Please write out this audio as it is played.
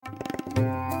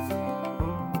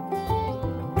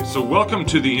So welcome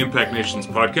to the Impact Nations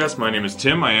podcast. My name is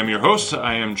Tim. I am your host.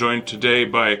 I am joined today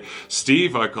by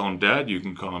Steve. I call him Dad. You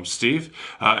can call him Steve.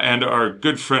 And our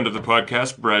good friend of the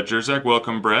podcast, Brad Jersak.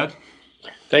 Welcome, Brad.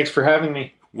 Thanks for having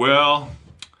me. Well,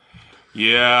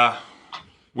 yeah,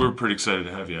 we're pretty excited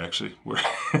to have you, actually.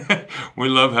 We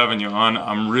love having you on.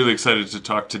 I'm really excited to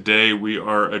talk today. We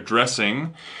are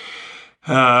addressing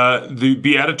the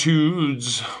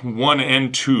Beatitudes 1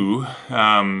 and 2.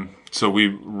 So we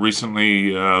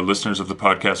recently, listeners of the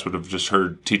podcast would have just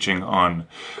heard teaching on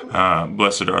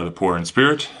blessed are the poor in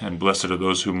spirit and blessed are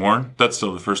those who mourn. That's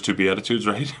still the first two Beatitudes,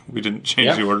 right? We didn't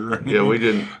change the order or anything. Yeah, we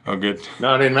didn't. Oh, good.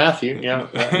 Not in Matthew, yeah.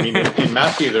 I mean, in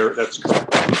Matthew, that's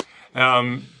correct.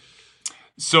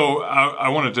 So I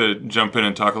wanted to jump in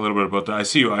and talk a little bit about that. I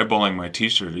see you eyeballing my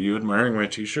T-shirt. Are you admiring my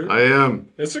T-shirt? I am.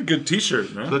 It's a good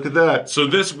T-shirt, man. Look at that. So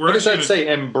this, What does that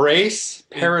say? Embrace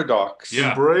paradox.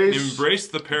 Yeah, Embrace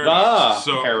the paradox.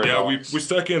 The paradox. Yeah, we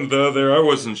stuck in the there. I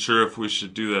wasn't sure if we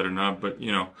should do that or not, but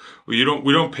you know, we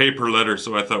don't pay per letter,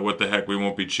 so I thought, what the heck, we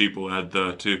won't be cheap. We'll add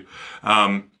the too.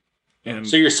 And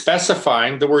So you're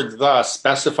specifying, the word "the"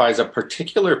 specifies a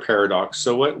particular paradox.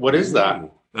 So what is that?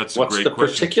 That's What's a great the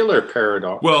question. particular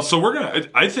paradox? Well, so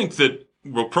I think that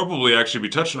we'll probably actually be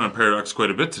touching on paradox quite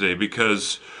a bit today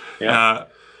because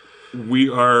we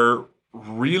are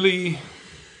really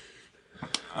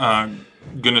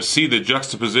going to see the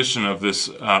juxtaposition of this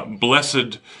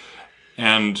blessed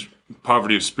and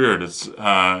poverty of spirit.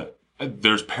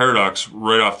 There's paradox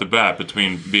right off the bat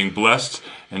between being blessed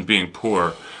and being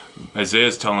poor.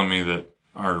 Isaiah's telling me that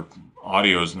our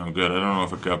audio is no good. I don't know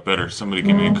if it got better. Somebody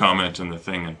give me a comment in the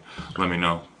thing and let me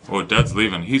know. Oh, Dad's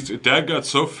leaving. Dad got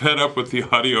so fed up with the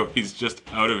audio, he's just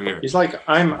out of here. He's like,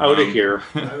 I'm out of here.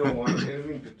 I don't want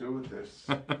anything to do with this.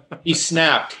 He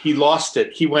snapped. He lost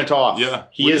it. He went off. Yeah.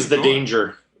 He Where's is he the going?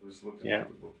 danger. I was looking Yeah. at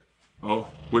the book. Oh,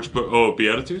 which book? Oh,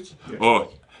 Beatitudes? Yeah. Oh,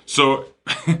 so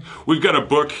we've got a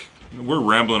book. We're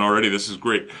rambling already. This is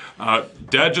great.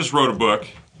 Dad just wrote a book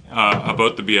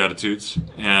about the Beatitudes,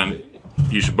 and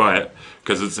you should buy it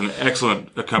because it's an excellent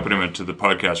accompaniment to the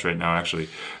podcast right now, actually.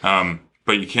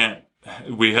 But you can't.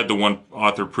 We had the one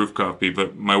author proof copy,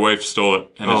 but my wife stole it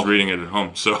and is reading it at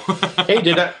home. So, Hey,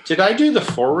 did I do the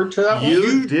forward to that one?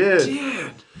 You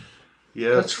did.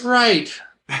 Yes. That's right.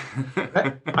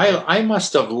 I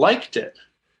must have liked it.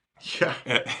 Yeah.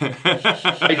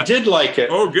 I did like it.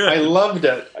 Oh, good. I loved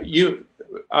it.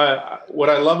 What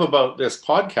I love about this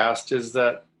podcast is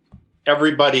that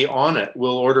everybody on it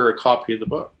will order a copy of the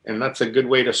book, and that's a good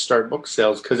way to start book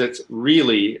sales because it's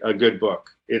really a good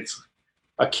book. It's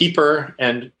a keeper,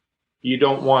 and you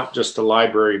don't want just a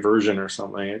library version or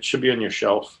something. It should be on your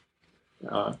shelf,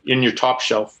 in your top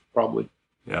shelf, probably.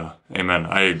 yeah, amen.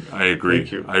 I agree.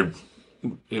 Thank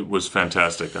you. It was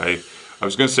fantastic. I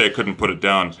was going to say I couldn't put it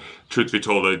down. Truth be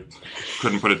told, I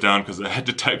couldn't put it down because I had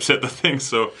to typeset the thing,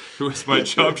 so it was my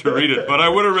job to read it. But I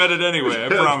would have read it anyway, I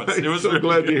promise. It was so really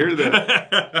glad good. to hear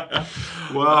that.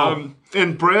 Wow.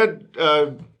 And Brad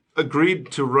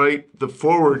agreed to write the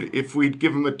forward if we'd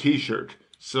give him a T-shirt.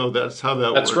 So that's how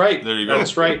that That's worked. right. There you go.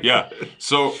 That's right. Yeah.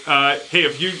 So, hey,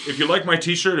 if you like my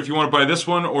T-shirt, if you want to buy this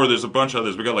one, or there's a bunch of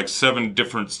others, we got like 7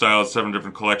 different styles, 7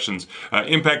 different collections.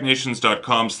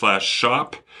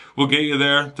 ImpactNations.com/shop will get you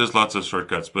there. There's lots of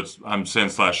shortcuts, but I'm saying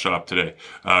 /shop today.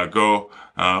 Go.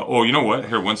 Oh, you know what?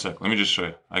 Here, one sec. Let me just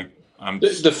show you.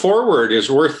 The foreword is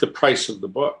worth the price of the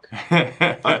book.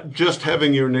 Just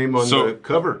having your name on the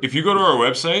cover. If you go to our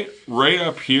website, right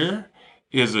up here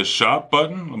is a shop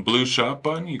button, a blue shop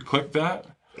button. You click that.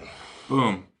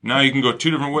 Boom. Now you can go 2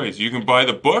 different ways. You can buy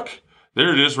the book.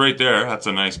 There it is right there. That's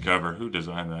a nice cover. Who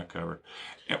designed that cover?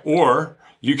 Or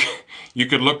you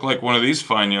could look like one of these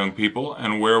fine young people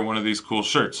and wear one of these cool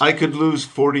shirts. I could lose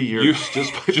 40 years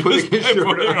just by putting a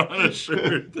shirt on. a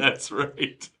shirt. That's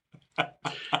right.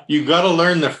 You got to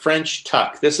learn the French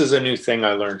tuck. This is a new thing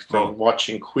I learned from Oh.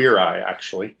 watching Queer Eye,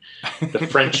 actually. The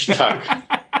French tuck.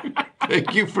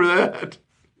 Thank you for that.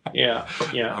 Yeah.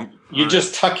 You all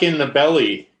just tuck in the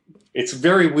belly. It's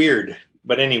very weird.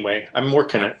 But anyway, I'm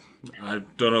working it. I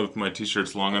don't know if my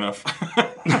T-shirt's long enough.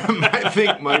 I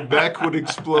think my back would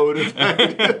explode if I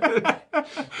did.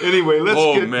 Anyway,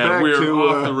 let's get back we're to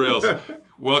off the rails.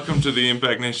 Welcome to the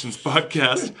Impact Nations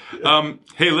podcast.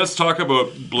 Hey, let's talk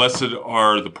about blessed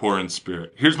are the poor in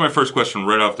spirit. Here's my first question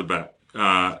right off the bat.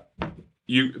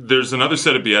 There's another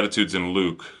set of Beatitudes in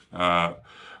Luke.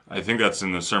 I think that's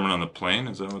in the Sermon on the Plain.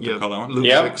 Is that what they call that one? Luke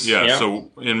Yep. 6. Yeah, Yeah.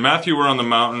 so in Matthew, we're on the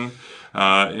mountain.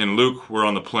 In Luke, we're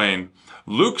on the plain.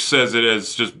 Luke says it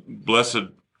as just blessed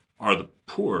are the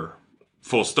poor,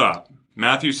 full stop.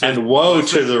 Matthew says, And woe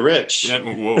blessed- to the rich. Yeah,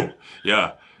 whoa,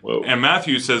 yeah. Whoa. And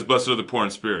Matthew says, blessed are the poor in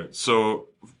spirit. So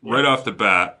right off the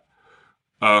bat.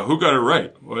 Who got it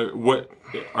right? What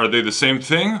are they the same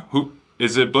thing? Who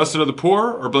is it? Blessed are the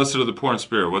poor or blessed are the poor in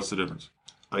spirit? What's the difference?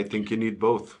 I think you need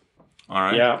both. All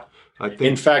right. Yeah. I think.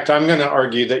 In fact, I'm going to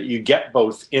argue that you get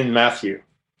both in Matthew.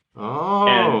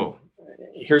 Oh. And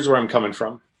here's where I'm coming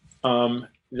from.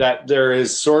 That there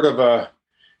is sort of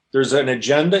there's an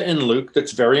agenda in Luke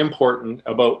that's very important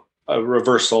about a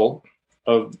reversal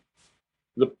of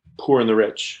the poor and the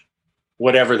rich,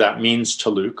 whatever that means to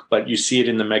Luke. But you see it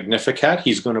in the Magnificat.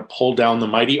 He's going to pull down the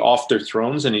mighty off their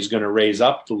thrones and he's going to raise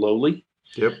up the lowly.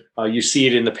 Yep. You see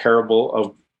it in the parable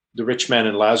of the rich man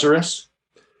and Lazarus.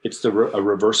 It's a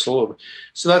reversal.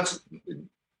 So that's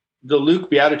the Luke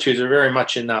Beatitudes are very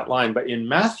much in that line. But in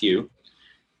Matthew,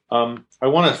 I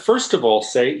want to first of all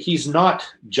say he's not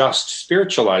just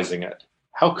spiritualizing it.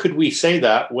 How could we say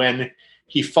that when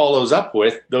he follows up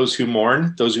with those who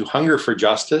mourn, those who hunger for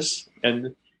justice,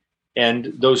 and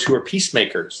those who are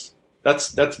peacemakers?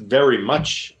 That's very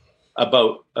much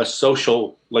about a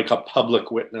social, like a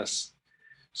public witness.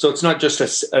 So it's not just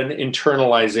an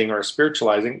internalizing or a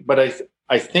spiritualizing, but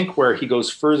I think where he goes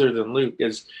further than Luke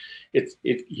is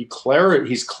he's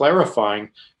clarifying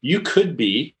you could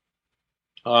be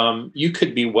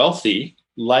wealthy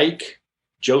like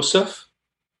Joseph,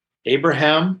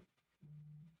 Abraham,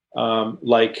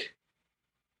 like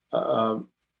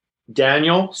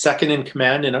Daniel, second in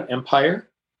command in an empire.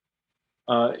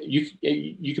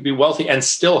 You could be wealthy and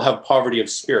still have poverty of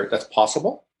spirit. That's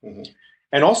possible. Mm-hmm.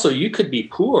 And also you could be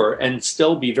poor and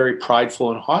still be very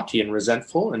prideful and haughty and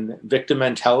resentful and victim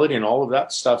mentality and all of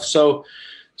that stuff. So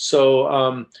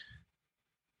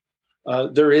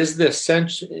there is this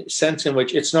sense in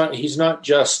which he's not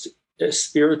just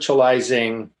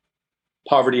spiritualizing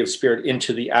poverty of spirit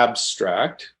into the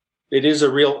abstract. It is a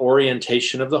real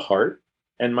orientation of the heart.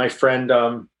 And my friend,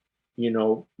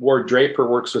 Ward Draper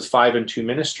works with 5 and 2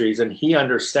 Ministries, and he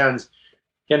understands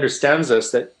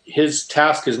this, that his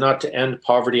task is not to end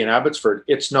poverty in Abbotsford.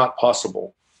 It's not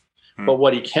possible. But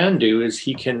what he can do is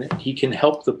he can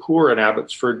help the poor in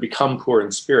Abbotsford become poor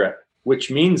in spirit, which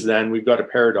means then we've got a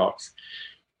paradox.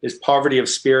 Is poverty of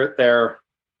spirit there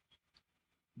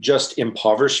just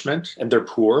impoverishment and they're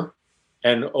poor?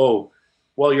 And,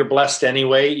 you're blessed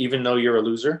anyway, even though you're a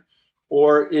loser?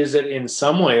 Or is it in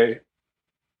some way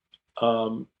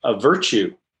a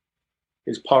virtue?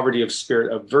 Is poverty of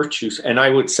spirit a virtue? And I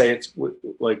would say it's with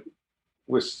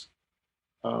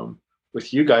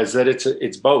you guys that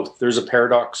it's both. There's a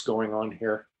paradox going on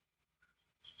here.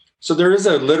 So there is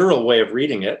a literal way of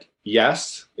reading it.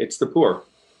 Yes, it's the poor.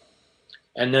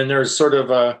 And then there's sort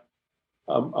of a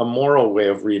moral way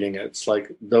of reading it. It's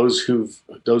like those who've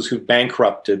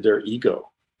bankrupted their ego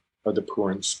are the poor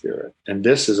in spirit. And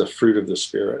this is a fruit of the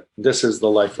Spirit. This is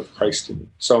the life of Christ in you.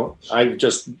 So I've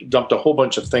just dumped a whole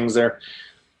bunch of things there.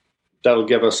 That'll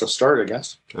give us a start, I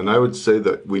guess. And I would say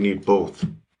that we need both.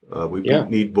 We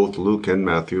need both Luke and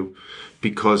Matthew,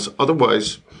 because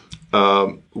otherwise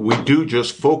we do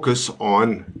just focus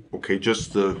on,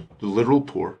 just the literal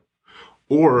poor.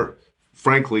 Or,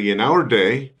 frankly, in our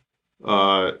day,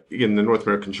 in the North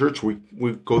American Church, we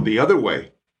go the other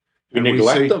way. We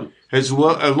neglect them. As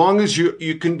long as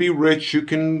you can be rich, you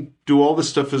can do all this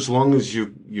stuff as long as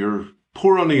you're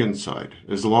poor on the inside,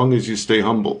 as long as you stay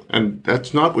humble. And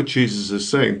that's not what Jesus is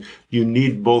saying. You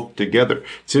need both together.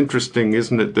 It's interesting,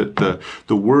 isn't it, that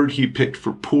the word he picked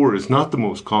for poor is not the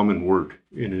most common word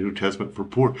in the New Testament for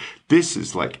poor. This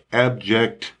is like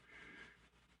abject,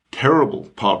 terrible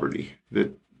poverty,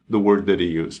 that the word that he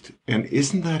used. And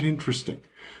isn't that interesting?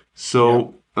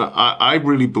 So I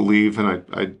really believe, and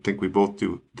I think we both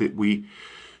do, that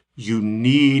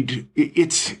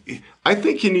I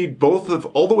think you need both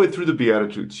all the way through the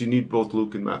Beatitudes. You need both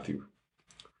Luke and Matthew.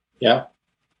 Yeah.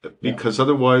 Because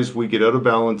otherwise we get out of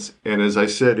balance. And as I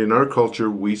said, in our culture,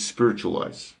 we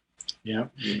spiritualize. Yeah.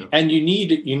 And you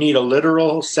need a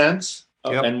literal sense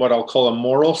and what I'll call a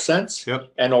moral sense,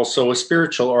 and also a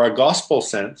spiritual or a gospel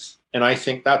sense. And I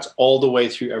think that's all the way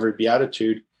through every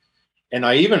Beatitude. And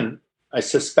I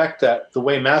suspect that the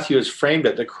way Matthew has framed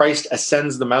it, that Christ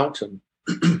ascends the mountain.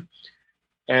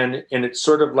 and it's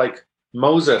sort of like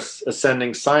Moses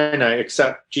ascending Sinai,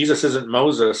 except Jesus isn't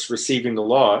Moses receiving the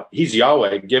law. He's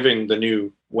Yahweh giving the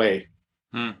new way.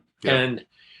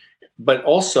 But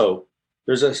also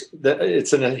he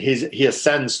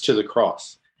ascends to the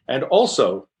cross. And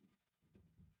also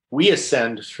we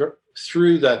ascend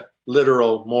through the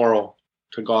literal, moral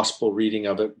to gospel reading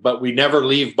of it, but we never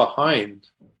leave behind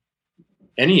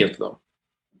any of them.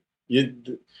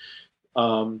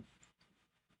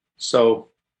 So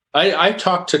I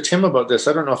talked to Tim about this.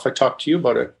 I don't know if I talked to you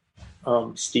about it,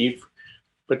 Steve,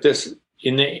 but this,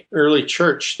 in the early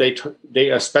church, they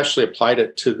especially applied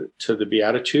it to the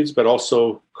Beatitudes, but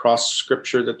also across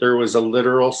Scripture, that there was a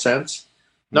literal sense,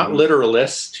 not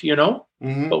literalist,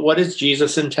 but what does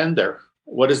Jesus intend there?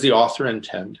 What does the author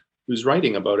intend? Who's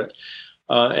writing about it?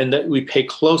 And that we pay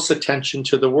close attention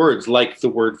to the words, like the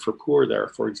word for poor there,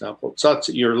 for example. So that's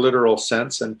your literal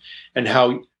sense, and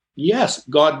how, yes,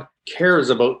 God cares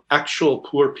about actual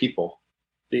poor people.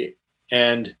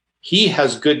 And he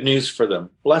has good news for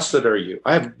them. Blessed are you.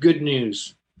 I have good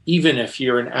news, even if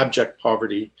you're in abject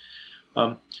poverty.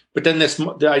 But then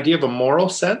the idea of a moral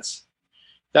sense,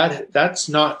 that's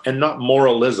not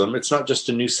moralism. It's not just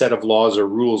a new set of laws or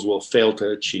rules we'll fail to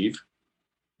achieve.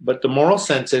 But the moral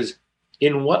sense is,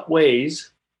 in what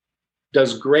ways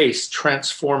does grace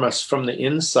transform us from the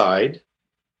inside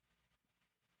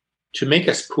to make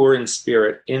us poor in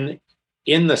spirit, in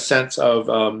the sense of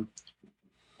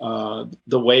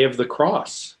the way of the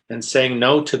cross, and saying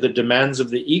no to the demands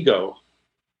of the ego,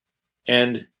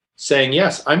 and saying,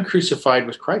 yes, I'm crucified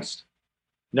with Christ.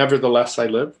 Nevertheless, I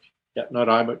live, yet not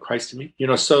I, but Christ in me.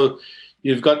 So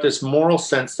you've got this moral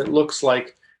sense that looks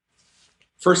like,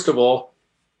 first of all,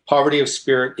 poverty of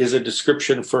spirit is a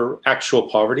description for actual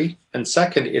poverty. And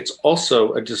second, it's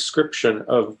also a description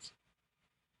of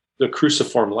the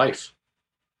cruciform life.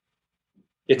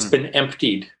 It's been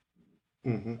emptied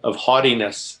of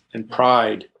haughtiness and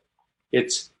pride.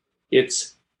 It's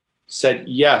said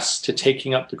yes to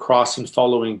taking up the cross and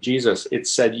following Jesus. It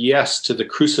said yes to the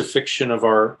crucifixion of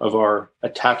our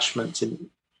attachments and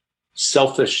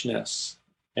selfishness.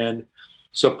 And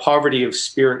so poverty of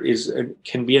spirit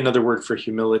can be another word for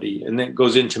humility, and then it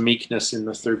goes into meekness in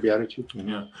the third beatitude.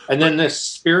 Yeah. And then this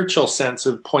spiritual sense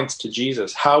points to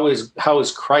Jesus. How is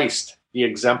Christ the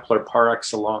exemplar par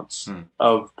excellence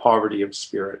of poverty of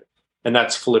spirit? And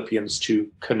that's Philippians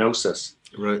 2, kenosis.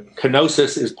 Right.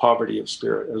 Kenosis is poverty of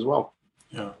spirit as well.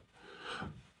 Yeah.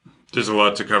 There's a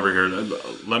lot to cover here.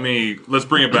 Let's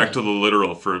bring it back to the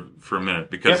literal for a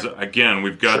minute, because again,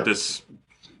 we've got this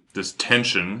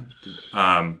tension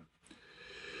when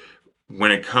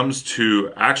it comes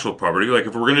to actual poverty. Like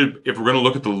if we're gonna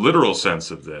look at the literal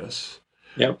sense of this,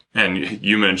 and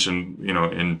you mentioned,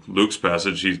 in Luke's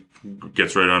passage, he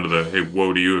gets right onto the, hey,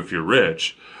 woe to you if you're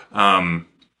rich.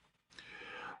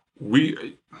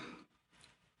 We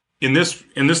in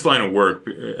this line of work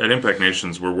at Impact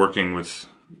Nations, we're working with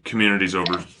communities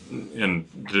over in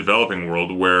the developing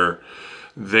world where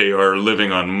they are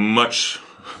living on much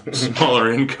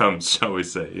smaller incomes, shall we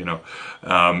say,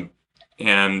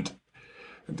 and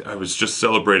I was just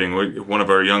celebrating one of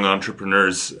our young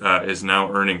entrepreneurs is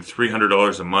now earning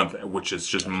 $300 a month, which is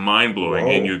just mind-blowing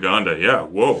in Uganda. Yeah,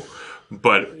 whoa.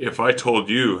 But if I told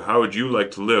you, how would you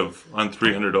like to live on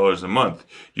 $300 a month?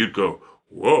 You'd go,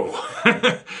 whoa.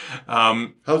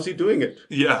 How's he doing it?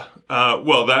 Yeah.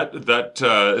 Well,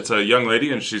 it's a young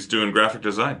lady, and she's doing graphic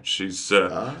design. She's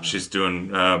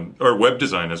doing or web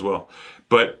design as well.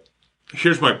 But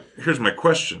here's my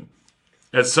question: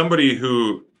 as somebody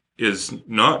who is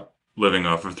not living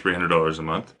off of $300 a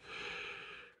month,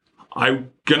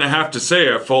 I'm gonna have to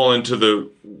say I fall into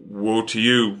the woe to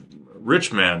you,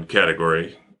 rich man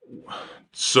category.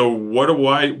 So what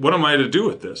am I to do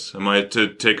with this? Am I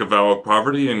to take a vow of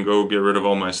poverty and go get rid of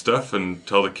all my stuff and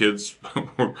tell the kids,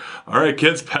 all right,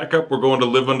 kids, pack up, we're going to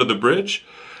live under the bridge?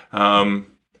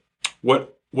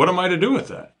 What am I to do with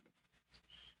that?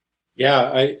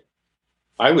 Yeah,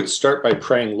 I would start by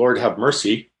praying, Lord, have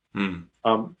mercy.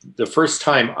 The first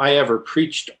time I ever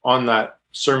preached on that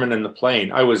sermon in the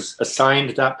plane, I was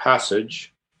assigned that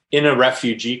passage in a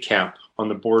refugee camp on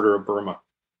the border of Burma.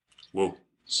 Whoa.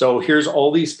 So here's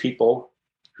all these people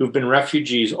who've been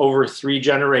refugees over 3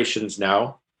 generations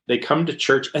now. They come to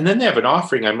church and then they have an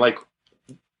offering. I'm like,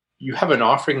 you have an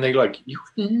offering? They're like, you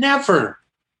would never,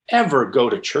 ever go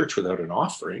to church without an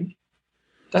offering.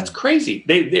 That's crazy.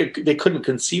 They couldn't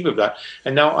conceive of that.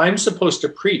 And now I'm supposed to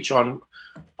preach on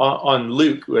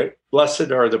Luke, right?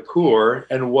 Blessed are the poor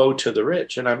and woe to the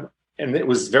rich. And it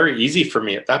was very easy for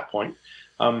me at that point.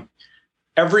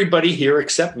 Everybody here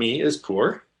except me is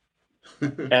poor.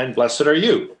 And blessed are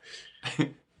you.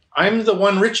 I'm the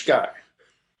one rich guy.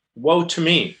 Woe to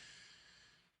me.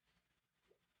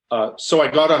 So I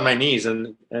got on my knees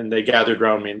and they gathered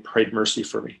around me and prayed mercy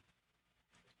for me.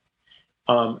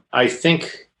 I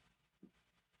think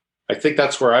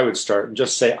that's where I would start and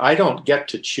just say, I don't get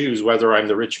to choose whether I'm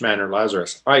the rich man or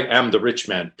Lazarus. I am the rich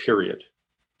man, period.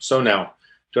 So now,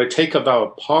 do I take a vow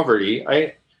of poverty?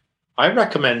 I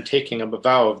recommend taking a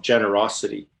vow of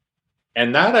generosity.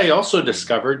 And that I also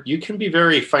discovered, you can be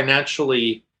very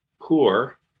financially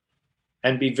poor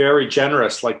and be very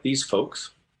generous like these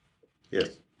folks. Yes.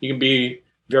 You can be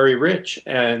very rich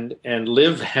and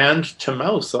live hand to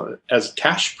mouth as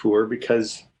cash poor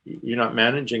because you're not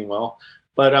managing well.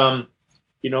 But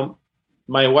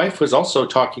my wife was also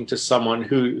talking to someone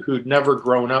who'd never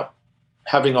grown up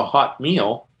having a hot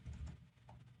meal,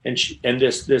 and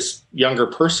this younger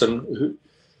person who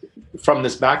from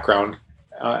this background,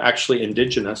 actually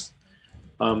indigenous,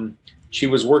 she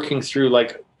was working through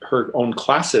like her own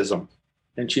classism.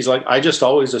 And she's like, I just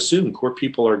always assumed poor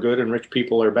people are good and rich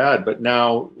people are bad. But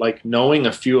now, like, knowing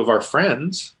a few of our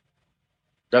friends,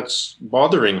 that's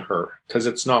bothering her because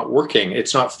it's not working.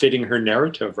 It's not fitting her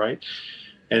narrative, right?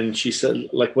 And she said,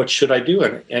 like, what should I do?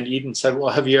 And Eden said,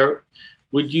 well,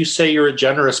 would you say you're a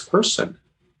generous person?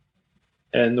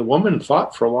 And the woman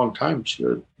thought for a long time. She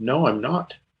said, no, I'm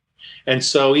not. And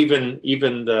so even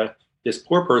this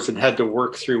poor person had to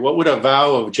work through what would a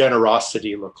vow of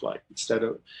generosity look like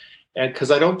and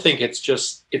because I don't think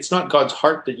it's not God's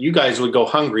heart that you guys would go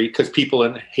hungry because people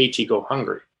in Haiti go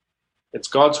hungry. It's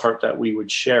God's heart that we would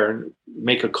share and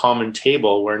make a common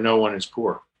table where no one is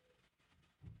poor.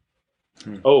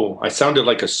 Oh, I sounded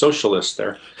like a socialist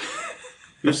there.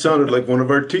 You sounded like one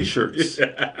of our T-shirts.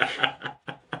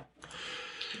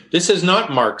 This is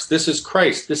not Marx. This is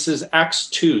Christ. This is Acts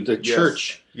 2, the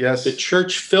church. Yes. The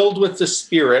church filled with the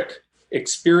Spirit,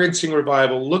 experiencing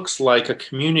revival, looks like a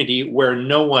community where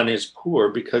no one is poor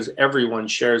because everyone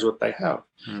shares what they have.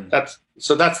 That's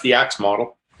the Acts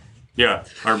model. Yeah.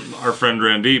 Our friend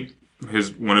Randeep,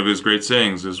 one of his great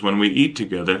sayings is, when we eat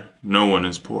together, no one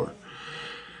is poor.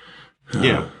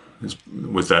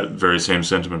 With that very same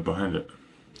sentiment behind it.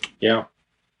 Yeah.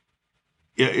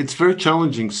 Yeah, it's very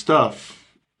challenging stuff.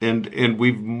 And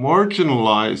we've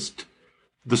marginalized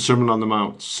the Sermon on the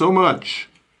Mount so much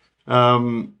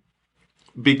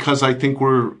because I think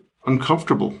we're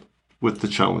uncomfortable with the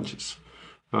challenges.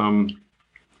 Or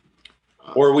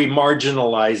we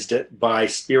marginalized it by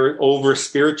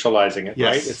over-spiritualizing it,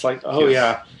 yes. Right? It's like,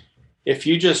 yeah, if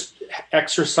you just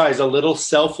exercise a little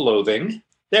self-loathing,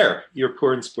 there, you're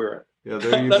poor in spirit. Yeah,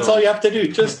 there you That's go. all you have to do.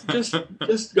 Just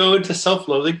go into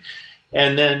self-loathing.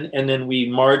 And then we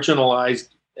marginalized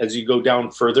as you go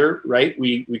down further, right?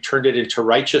 We turned it into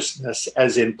righteousness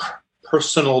as in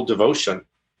personal devotion.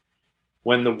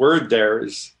 When the word there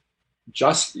is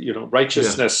just,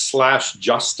 righteousness /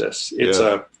 justice. It's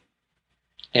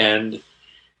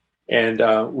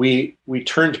we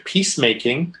turned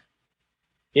peacemaking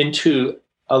into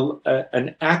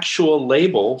an actual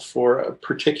label for a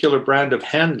particular brand of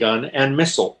handgun and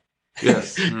missile.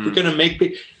 Yes. We're going to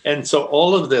make, and so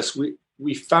all of this,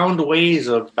 we found ways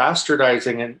of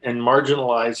bastardizing and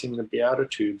marginalizing the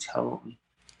Beatitudes.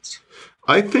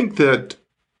 I think that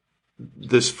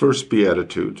this first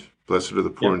Beatitude, blessed are the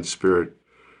poor in spirit,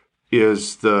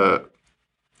 is the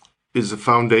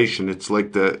foundation. It's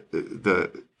like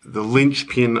the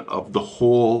linchpin of the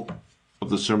whole of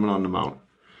the Sermon on the Mount.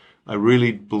 I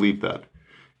really believe that.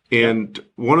 And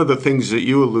one of the things that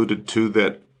you alluded to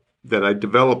that I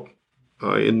developed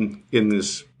in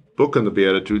this book on the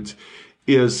Beatitudes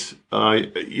is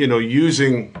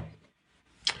using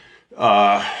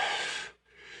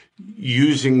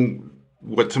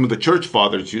what some of the church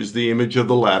fathers use, the image of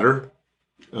the ladder.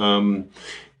 And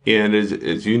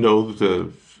as you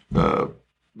know,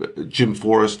 Jim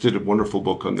Forrest did a wonderful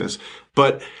book on this.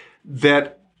 But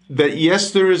that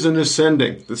yes, there is an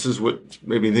ascending. This is what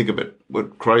made me think of it.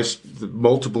 What Christ, the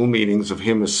multiple meanings of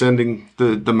him ascending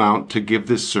the mount to give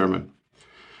this sermon.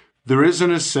 There is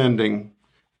an ascending.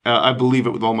 I believe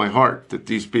it with all my heart that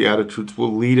these Beatitudes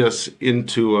will lead us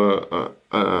into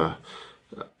a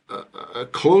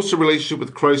closer relationship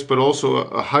with Christ, but also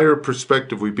a higher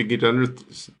perspective. We begin to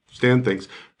understand things.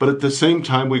 But at the same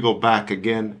time, we go back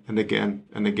again and again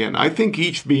and again. I think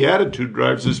each Beatitude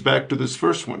drives us back to this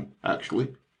first one, actually.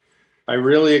 I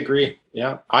really agree.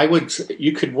 Yeah.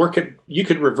 You could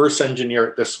reverse engineer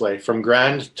it this way, from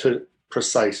grand to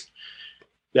precise,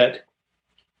 that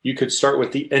you could start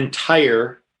with the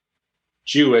entire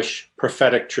Jewish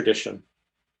prophetic tradition.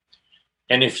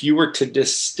 And if you were to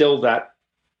distill that,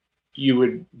 you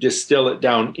would distill it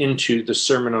down into the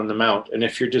Sermon on the Mount. And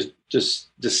if you're just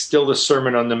distill the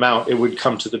Sermon on the Mount, it would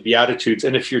come to the Beatitudes.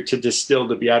 And if you're to distill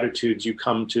the Beatitudes, you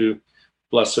come to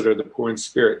blessed are the poor in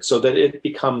spirit. So that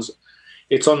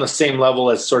it's on the same level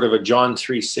as sort of a John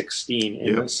 3:16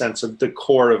 in the sense of the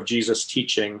core of Jesus'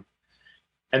 teaching.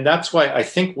 And that's why I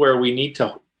think where we need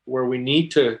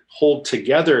to hold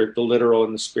together the literal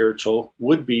and the spiritual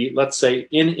would be, let's say,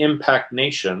 in Impact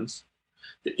Nations,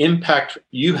 the impact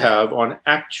you have on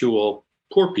actual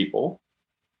poor people,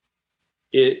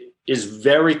 it is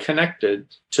very connected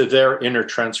to their inner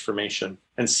transformation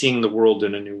and seeing the world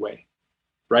in a new way,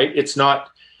 right? It's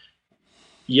not,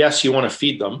 yes, you want to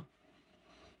feed them.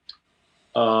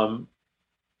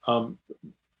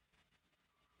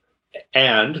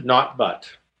 And not but.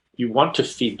 You want to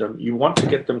feed them. You want to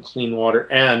get them clean water,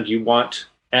 and you want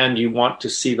to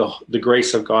see the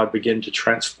grace of God begin to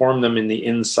transform them in the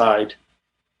inside,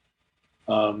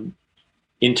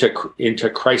 into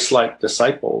Christ-like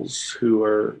disciples who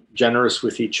are generous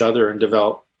with each other and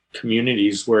develop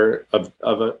communities of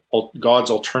God's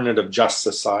alternative just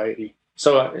society.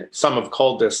 So some have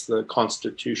called this the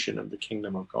constitution of the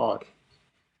kingdom of God.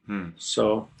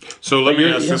 So let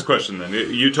me ask this question then.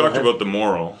 You talked about the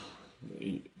moral.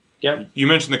 Yeah. You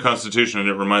mentioned the Constitution, and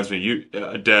it reminds me,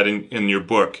 Dad, in your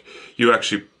book, you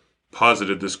actually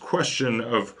posited this question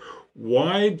of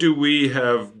why do we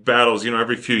have battles?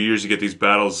 Every few years you get these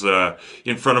battles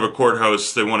in front of a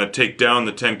courthouse. They want to take down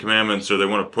the Ten Commandments, or they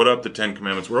want to put up the Ten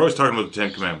Commandments. We're always talking about the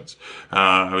Ten Commandments.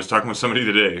 I was talking with somebody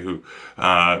today who,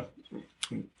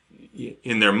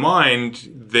 in their mind,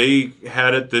 they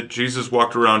had it that Jesus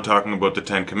walked around talking about the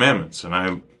Ten Commandments. And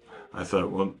I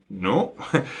thought, well, no.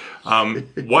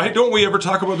 Why don't we ever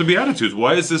talk about the Beatitudes?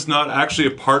 Why is this not actually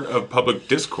a part of public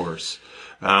discourse?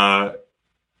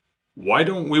 Why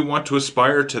don't we want to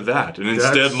aspire to that and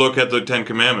instead look at the Ten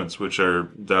Commandments, which are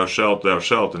thou shalt,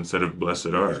 instead of blessed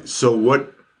art? So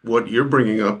what you're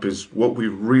bringing up is what we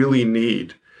really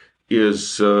need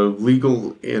is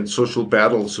legal and social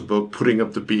battles about putting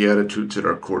up the Beatitudes in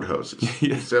our courthouses.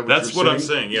 That's what I'm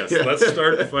saying, yes. Yeah. Let's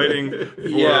start fighting for...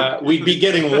 Yeah, we'd be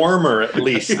getting warmer at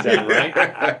least then,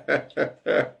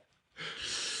 right?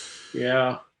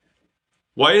 Yeah.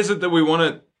 Why is it that we want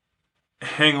to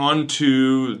hang on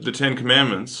to the Ten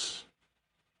Commandments?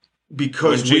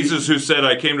 Because Jesus, who said,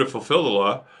 I came to fulfill the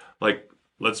law,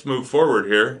 let's move forward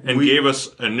here, and gave us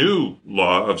a new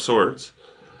law of sorts.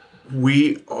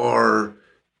 We are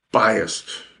biased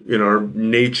in our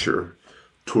nature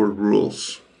toward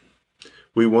rules.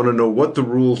 We want to know what the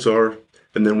rules are,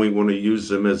 and then we want to use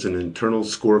them as an internal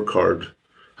scorecard.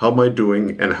 How am I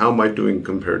doing, and how am I doing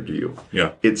compared to you?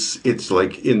 Yeah, it's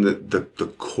like in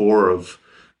the core of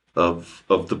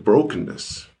the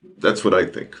brokenness. That's what I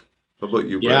think. How about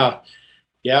you, Brad?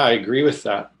 Yeah, I agree with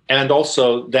that. And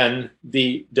also, then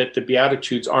that the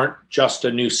Beatitudes aren't just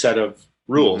a new set of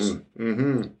rules.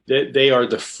 Mm-hmm. They are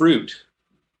the fruit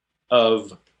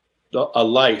of a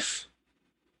life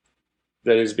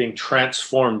that is being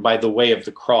transformed by the way of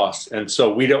the cross. And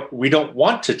so we don't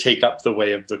want to take up the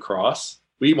way of the cross.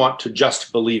 We want to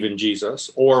just believe in Jesus,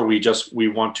 or we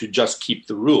want to just keep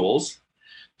the rules.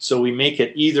 So we make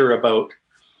it either about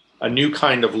a new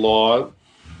kind of law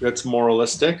that's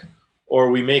moralistic, or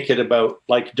we make it about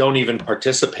don't even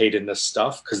participate in this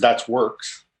stuff because that's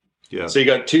works. Yeah. So you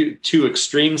got two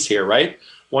extremes here, right?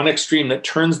 One extreme that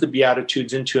turns the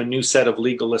Beatitudes into a new set of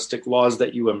legalistic laws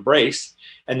that you embrace,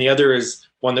 and the other is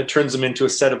one that turns them into a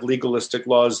set of legalistic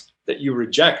laws that you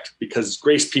reject because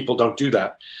grace people don't do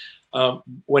that.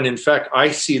 When in fact,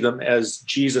 I see them as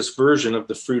Jesus' version of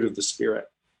the fruit of the Spirit.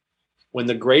 When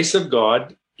the grace of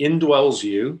God indwells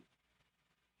you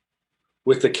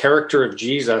with the character of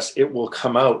Jesus, it will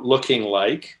come out looking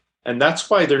like, and that's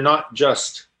why they're not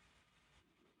just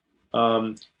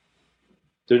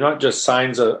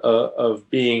signs of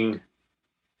being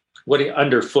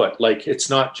underfoot. It's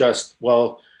not just,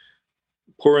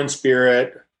 poor in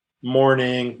spirit,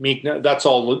 mourning, meek. That's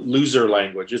all loser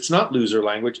language. It's not loser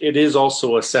language. It is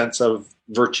also a sense of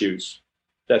virtues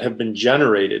that have been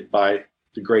generated by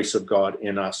the grace of God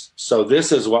in us. So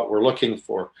this is what we're looking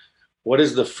for. What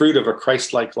does the fruit of a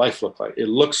Christ-like life look like? It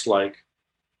looks like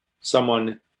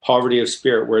someone poverty of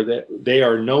spirit, where they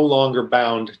are no longer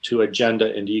bound to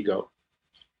agenda and ego.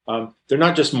 They're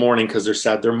not just mourning because they're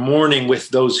sad. They're mourning with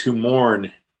those who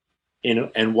mourn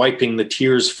and wiping the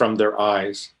tears from their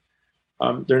eyes.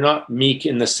 They're not meek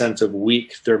in the sense of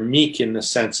weak. They're meek in the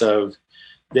sense of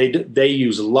they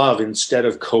use love instead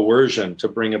of coercion to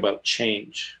bring about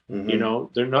change. Mm-hmm.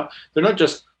 They're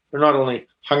not only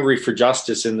hungry for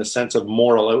justice in the sense of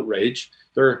moral outrage.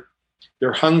 They're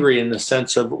hungry in the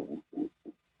sense of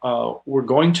we're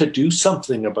going to do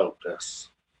something about this,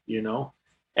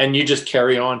 and you just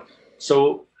carry on.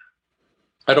 So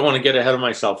I don't want to get ahead of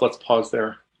myself. Let's pause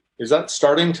there. Is that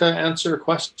starting to answer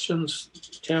questions,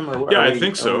 Tim? I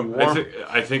think so.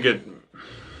 I think it.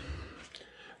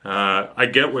 I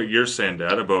get what you're saying,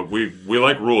 Dad, about we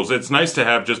like rules. It's nice to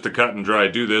have just a cut and dry,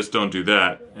 do this, don't do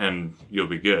that, and you'll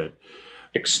be good.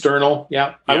 External,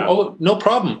 yeah. No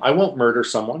problem. I won't murder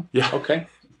someone. Yeah. Okay.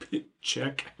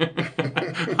 Check.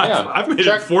 I've made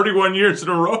it 41 years in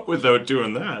a row without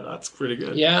doing that. That's pretty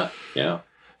good. Yeah.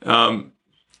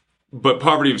 But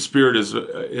poverty of spirit is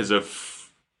there's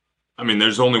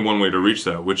only one way to reach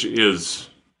that, which is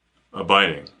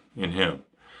abiding in him.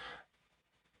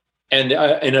 And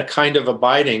in a kind of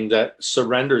abiding that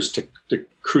surrenders to the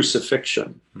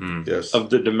crucifixion Yes. of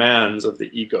the demands of the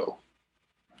ego.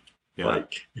 Yeah.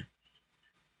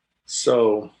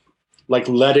 Like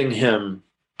letting him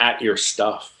at your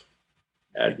stuff,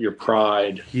 at your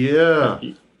pride, Yeah.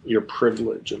 your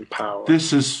privilege and power.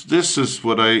 This is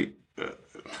what I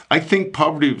think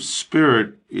poverty of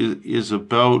spirit is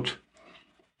about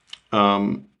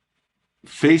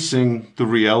facing the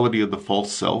reality of the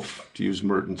false self, to use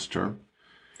Merton's term.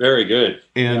 Very good.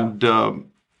 And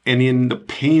in the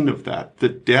pain of that, the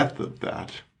death of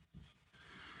that,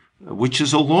 which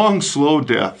is a long, slow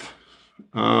death,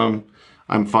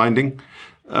 I'm finding,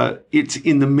 it's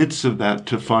in the midst of that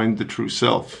to find the true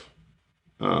self.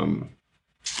 And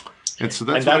so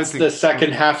that's the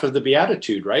second half of the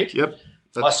Beatitude, right? Yep.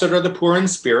 Blessed are the poor in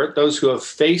spirit, those who have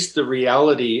faced the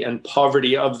reality and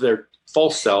poverty of their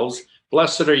false selves.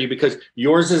 Blessed are you, because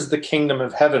yours is the kingdom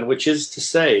of heaven, which is to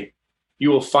say, you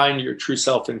will find your true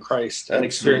self in Christ and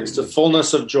experience the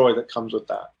fullness of joy that comes with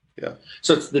that. Yeah.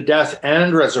 So it's the death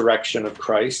and resurrection of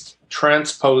Christ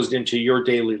transposed into your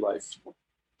daily life.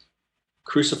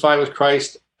 Crucified with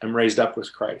Christ, I'm raised up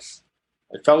with Christ.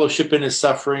 I fellowship in his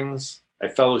sufferings, I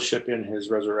fellowship in his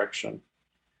resurrection.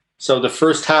 So the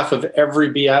first half of every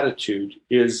beatitude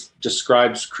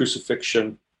describes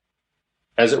crucifixion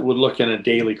as it would look in a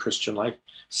daily Christian life.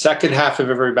 Second half of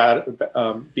every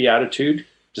beatitude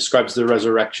describes the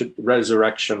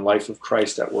resurrection life of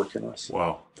Christ at work in us.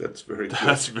 Wow, That's very good.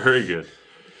 that's very good.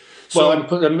 So,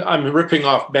 well, I'm ripping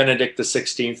off Benedict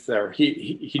XVI there.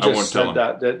 He just said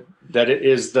that it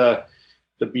is the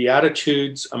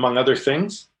Beatitudes, among other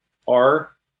things,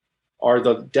 are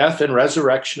the death and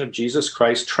resurrection of Jesus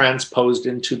Christ transposed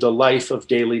into the life of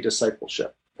daily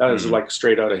discipleship. That is like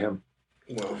straight out of him.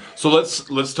 Wow. So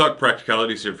let's talk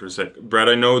practicalities here for a sec. Brad,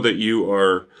 I know that you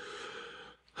are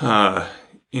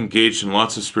engaged in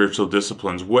lots of spiritual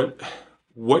disciplines. What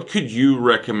could you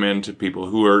recommend to people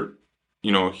who are,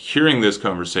 hearing this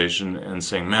conversation and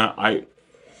saying, man, I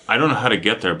don't know how to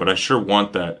get there, but I sure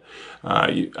want that.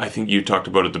 I think you talked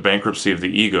about it, the bankruptcy of the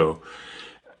ego.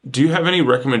 Do you have any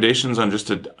recommendations on just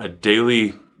a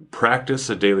daily practice,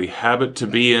 a daily habit to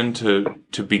be in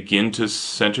to begin to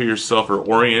center yourself or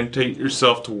orientate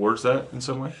yourself towards that in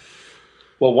some way?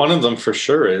 Well, one of them for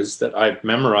sure is that I've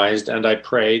memorized and I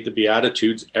pray the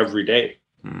Beatitudes every day.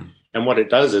 And what it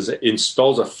does is it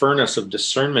installs a furnace of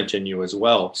discernment in you as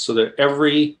well, so that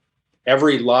every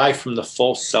lie from the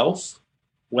false self,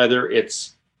 whether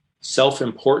it's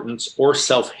self-importance or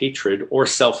self-hatred or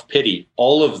self-pity,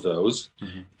 all of those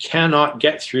cannot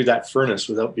get through that furnace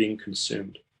without being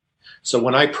consumed. So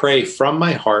when I pray from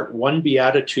my heart, one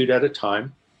beatitude at a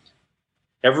time,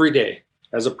 every day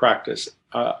as a practice,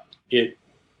 it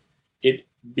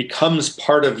becomes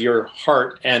part of your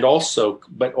heart, and also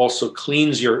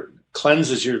cleanses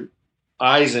your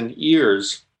eyes and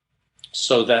ears,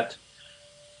 so that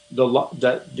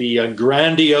the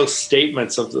grandiose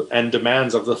statements and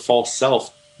demands of the false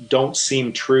self don't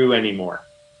seem true anymore.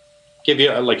 Give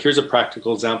you here's a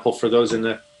practical example for those in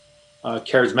the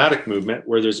charismatic movement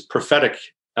where there's a prophetic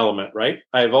element, right?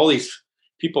 I have all these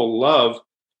people love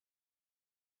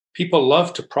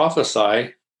to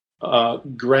prophesy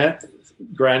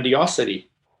grandiosity,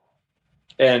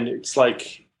 and it's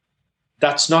like,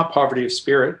 that's not poverty of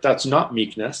spirit, that's not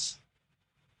meekness,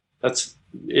 that's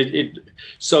it.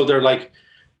 So they're like,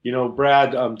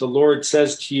 Brad, the Lord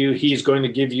says to you, he's going to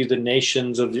give you the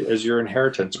nations as your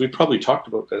inheritance. We probably talked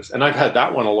about this, and I've had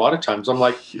that one a lot of times. I'm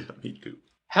like, Yeah, me too.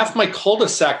 half my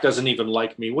cul-de-sac doesn't even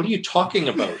like me. What are you talking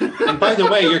about? And by the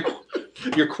way,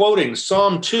 you're quoting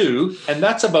Psalm 2, and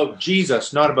that's about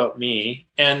Jesus, not about me.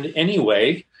 And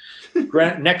anyway,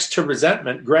 next to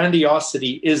resentment,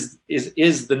 grandiosity is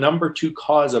the number 2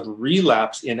 cause of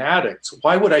relapse in addicts.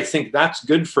 Why would I think that's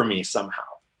good for me somehow?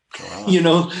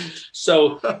 Wow.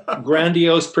 So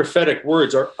grandiose prophetic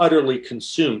words are utterly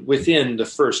consumed within the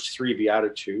first 3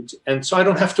 Beatitudes. And so I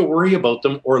don't have to worry about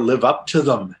them or live up to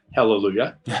them.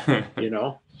 Hallelujah.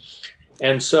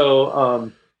 And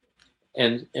so,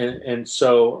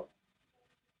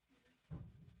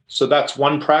 so that's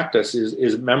one practice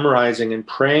is memorizing and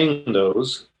praying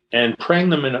those, and praying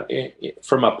them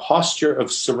from a posture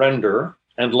of surrender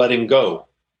and letting go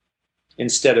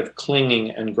instead of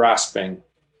clinging and grasping.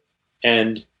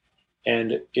 And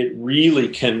it really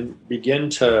can begin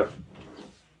to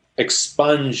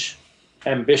expunge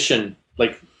ambition,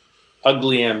 like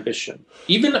ugly ambition,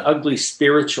 even ugly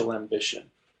spiritual ambition.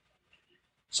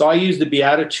 So I use the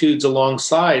Beatitudes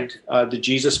alongside the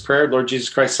Jesus prayer, Lord Jesus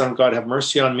Christ, Son of God, have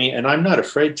mercy on me. And I'm not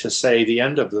afraid to say the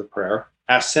end of the prayer,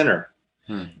 a sinner.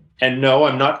 And no,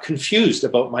 I'm not confused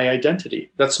about my identity.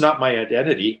 That's not my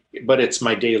identity, but it's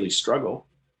my daily struggle.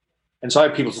 And so I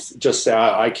have people just say,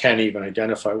 I can't even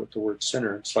identify with the word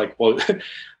sinner. It's like, well,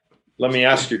 let me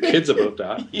ask your kids about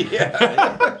that.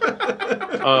 Yeah.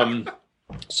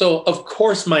 So, of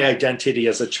course, my identity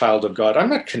as a child of God, I'm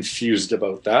not confused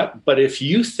about that. But if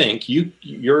you think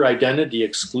your identity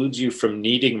excludes you from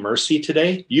needing mercy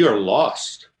today, you are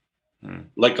lost.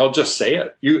 Like, I'll just say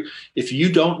it. If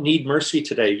you don't need mercy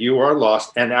today, you are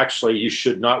lost. And actually, you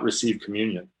should not receive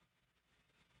communion.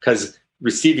 Because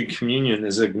receiving communion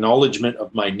is acknowledgement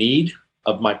of my need,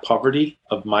 of my poverty,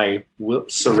 of my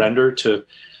surrender to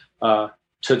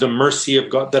the mercy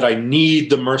of God, that I need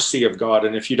the mercy of God.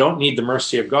 And if you don't need the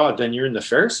mercy of God, then you're in the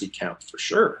Pharisee camp for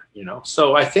sure.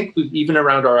 So I think even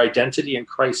around our identity in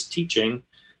Christ's teaching,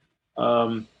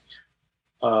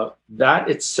 that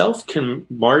itself can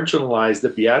marginalize the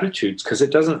Beatitudes because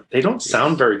they don't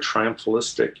sound very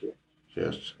triumphalistic.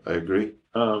 Yes, I agree.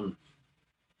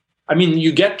 I mean,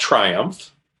 you get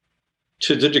triumph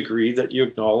to the degree that you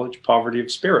acknowledge poverty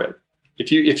of spirit.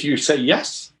 If you say,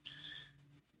 yes,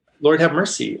 Lord, have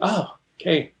mercy. Oh,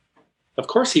 okay. Of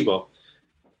course he will.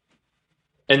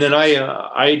 And then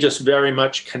I just very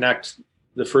much connect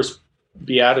the first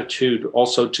beatitude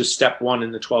also to step 1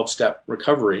 in the 12-step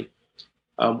recovery.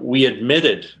 We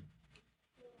admitted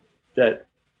that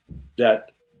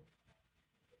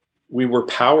we were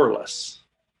powerless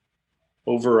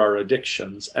over our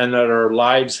addictions and that our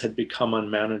lives had become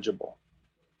unmanageable.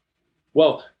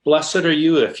 Well, blessed are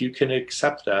you if you can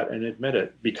accept that and admit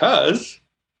it, because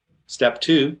step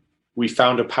 2, we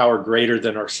found a power greater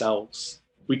than ourselves.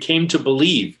 We came to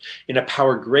believe in a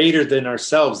power greater than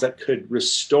ourselves that could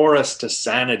restore us to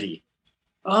sanity.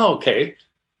 Oh, okay.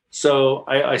 So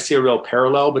I see a real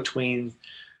parallel between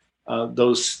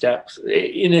those steps.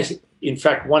 In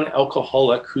fact, one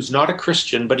alcoholic who's not a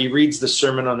Christian, but he reads the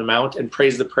Sermon on the Mount and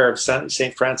prays the prayer of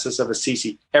St. Francis of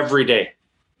Assisi every day.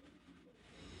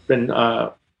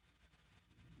 I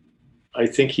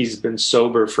think he's been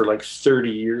sober for like 30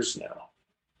 years now.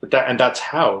 And that's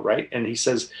how, right? And he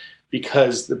says,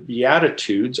 because the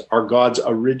Beatitudes are God's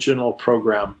original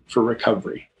program for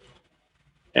recovery.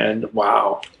 And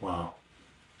wow.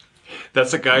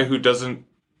 That's a guy who doesn't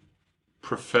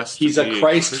profess to He's be a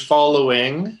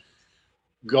Christ-following,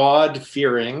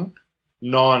 God-fearing,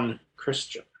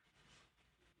 non-Christian.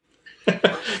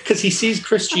 Because he sees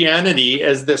Christianity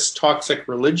as this toxic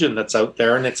religion that's out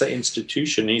there, and it's an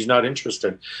institution. He's not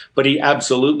interested. But he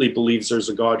absolutely believes there's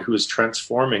a God who is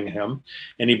transforming him,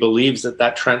 and he believes that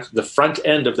the front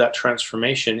end of that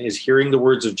transformation is hearing the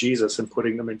words of Jesus and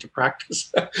putting them into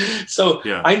practice. So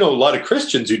yeah. I know a lot of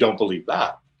Christians who don't believe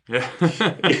that. Yeah.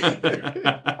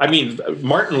 I mean,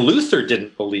 Martin Luther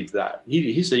didn't believe that.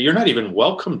 He said, you're not even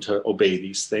welcome to obey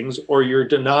these things, or you're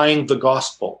denying the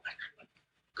gospel.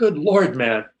 Good Lord,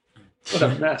 man. What a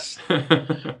mess.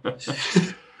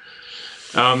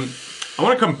 I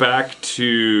want to come back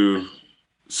to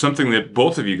something that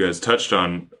both of you guys touched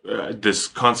on, this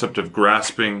concept of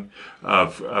grasping,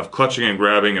 of clutching and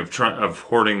grabbing, of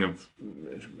hoarding, of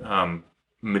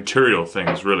material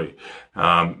things, really.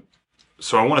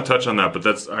 So I want to touch on that, but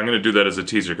I'm going to do that as a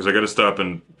teaser because I got to stop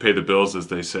and pay the bills, as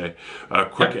they say.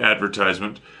 Quick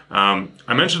advertisement. I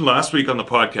mentioned last week on the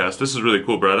podcast. This is really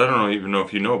cool, Brad. I don't even know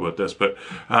if you know about this, but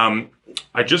I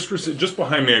just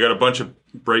behind me, I got a bunch of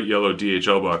bright yellow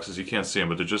DHL boxes. You can't see them,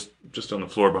 but they're just on the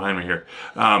floor behind me here.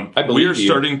 We are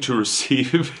starting to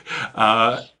receive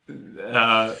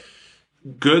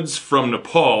goods from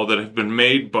Nepal that have been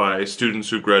made by students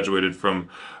who graduated from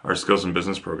our skills and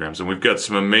business programs. And we've got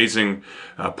some amazing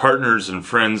partners and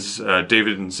friends,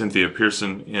 David and Cynthia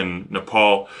Pearson in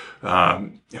Nepal,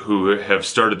 who have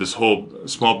started this whole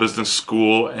small business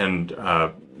school and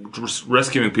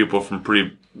rescuing people from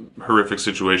pretty horrific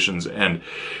situations and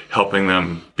helping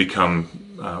them become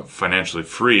financially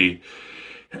free.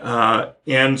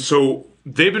 And so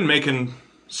they've been making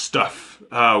stuff.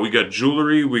 We got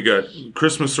jewelry, we got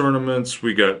Christmas ornaments,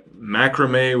 we got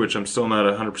macrame, which I'm still not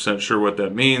 100% sure what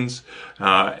that means.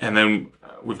 And then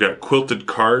we've got quilted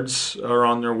cards are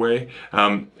on their way.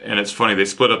 And it's funny, they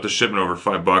split up the shipment over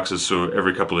 5 boxes, so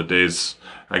every couple of days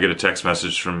I get a text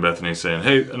message from Bethany saying,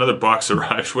 hey, another box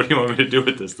arrived. What do you want me to do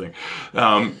with this thing?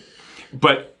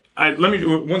 But let me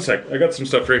do one sec. I got some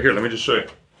stuff right here. Let me just show you.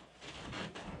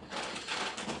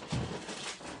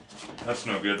 That's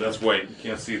no good. That's white. You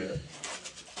can't see that.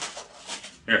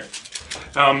 Here.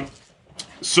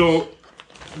 So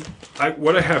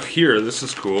what I have here, this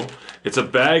is cool. It's a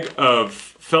bag of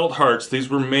felt hearts. These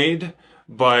were made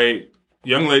by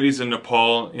young ladies in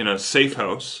Nepal in a safe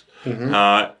house.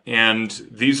 Mm-hmm. And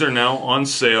these are now on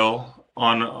sale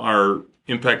on our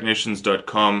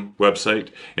impactnations.com website.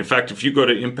 In fact, if you go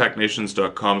to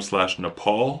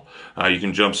impactnations.com/Nepal, you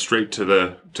can jump straight to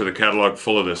the catalog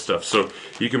full of this stuff. So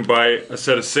you can buy a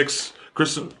set of 6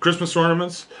 Christmas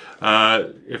ornaments.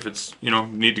 If it's,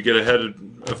 need to get ahead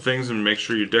of things and make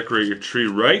sure you decorate your tree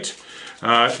right.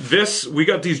 We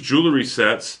got these jewelry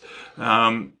sets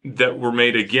that were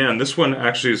made again. This one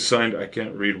actually is signed. I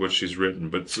can't read what she's written,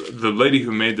 but the lady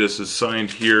who made this is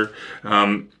signed here.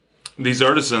 These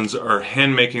artisans are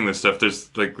hand making this stuff. There's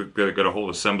they've got a whole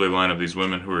assembly line of these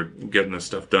women who are getting this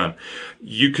stuff done.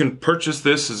 You can purchase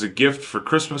this as a gift for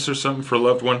Christmas or something for a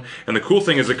loved one. And the cool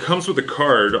thing is it comes with a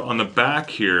card on the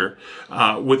back here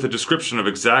with a description of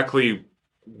exactly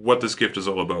what this gift is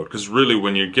all about. Because really,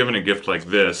 when you're given a gift like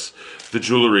this, the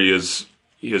jewelry is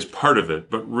part of it.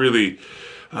 But really,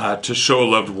 to show a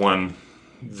loved one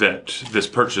that this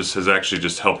purchase has actually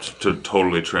just helped to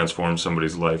totally transform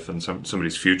somebody's life and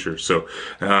somebody's future. So,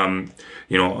 on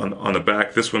the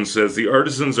back, this one says, the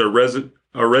artisans are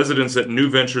residents at New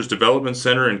Ventures Development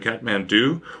Center in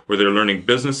Kathmandu, where they're learning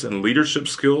business and leadership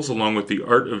skills along with the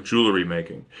art of jewelry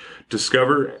making.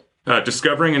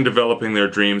 Discovering and developing their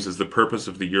dreams is the purpose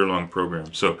of the year-long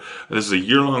program. So this is a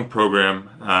year-long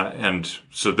program, and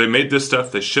so they made this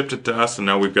stuff, they shipped it to us, and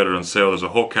now we've got it on sale. There's a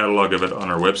whole catalog of it on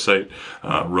our website.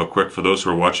 Real quick, for those who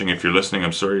are watching, if you're listening,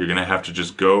 I'm sorry, you're going to have to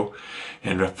just go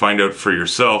and find out for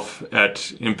yourself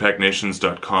at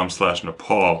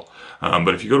impactnations.com/Nepal.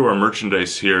 But if you go to our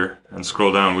merchandise here and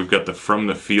scroll down, we've got the From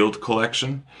the Field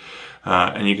collection.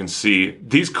 And you can see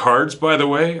these cards, by the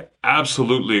way,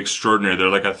 absolutely extraordinary. They're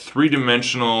like a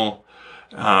 3-dimensional,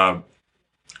 I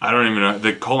don't even know,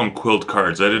 they call them quilt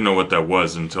cards. I didn't know what that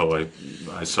was until I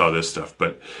saw this stuff,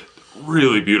 but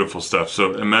really beautiful stuff.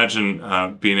 So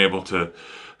imagine being able to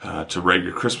write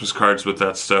your Christmas cards with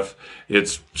that stuff.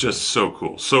 It's just so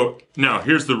cool. So now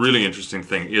here's the really interesting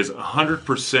thing is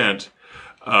 100%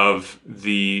 of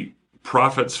the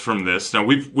profits from this. Now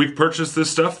we've purchased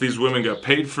this stuff. These women got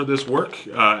paid for this work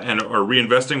and are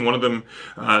reinvesting. One of them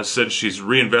said she's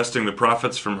reinvesting the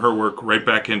profits from her work right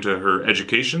back into her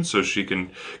education so she can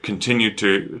continue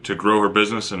to grow her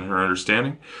business and her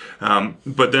understanding.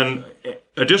 But then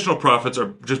additional profits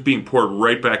are just being poured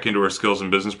right back into our skills and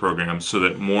business programs so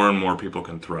that more and more people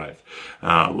can thrive.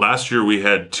 Last year we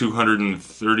had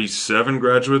 237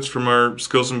 graduates from our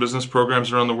skills and business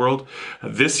programs around the world.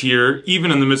 This year, even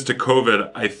in the midst of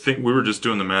COVID, I think we were just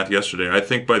doing the math yesterday. I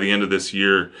think by the end of this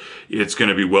year, it's going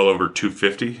to be well over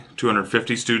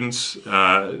 250 students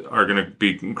are going to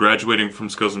be graduating from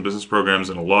skills and business programs,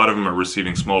 and a lot of them are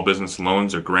receiving small business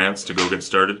loans or grants to go get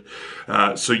started.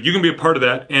 So you can be a part of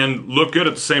that and look good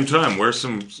at the same time. Wear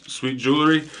some sweet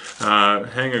jewelry,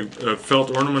 hang a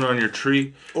felt ornament on your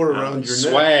tree. Or around your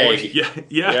swag. neck.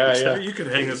 Yeah. You could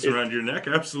hang this around your neck.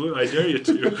 Absolutely. I dare you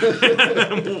to. And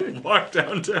then we'll walk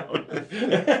downtown.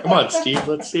 Come on, Steve.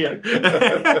 Let's see it.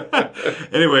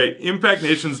 Anyway,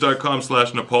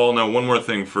 impactnations.com/Nepal. Now, one more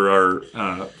thing for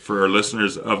our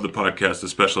listeners of the podcast, a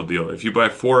special deal. If you buy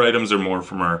 4 items or more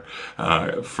from our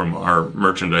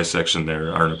merchandise section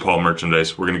there, our Nepal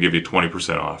merchandise, we're going to give you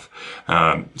 20% off,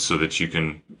 so that you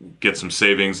can get some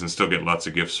savings and still get lots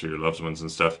of gifts for your loved ones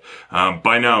and stuff.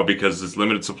 Buy now because it's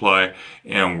limited supply,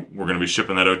 and we're going to be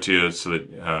shipping that out to you so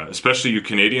that, especially you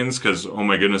Canadians, because, oh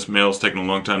my goodness, mail's taking a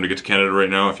long time to get to Canada right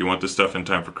now. If you want this stuff in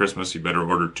time for Christmas, you better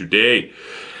order today.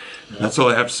 That's all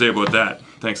I have to say about that.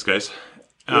 Thanks, guys.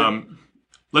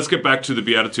 Let's get back to the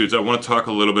Beatitudes. I want to talk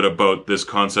a little bit about this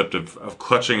concept of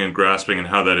clutching and grasping and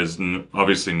how that is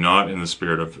obviously not in the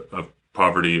spirit of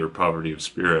poverty or poverty of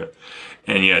spirit.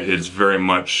 And yet it's very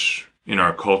much in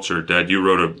our culture. Dad, you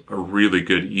wrote a really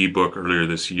good ebook earlier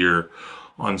this year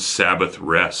on Sabbath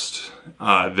rest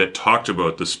that talked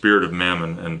about the spirit of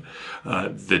mammon and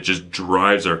that just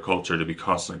drives our culture to be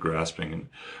constantly grasping.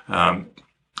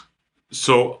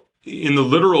 So in the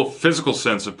literal physical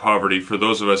sense of poverty, for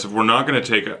those of us, if we're not going to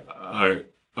take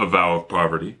a vow of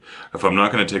poverty, if I'm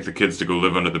not going to take the kids to go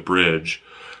live under the bridge,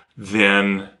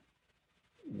 then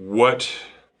what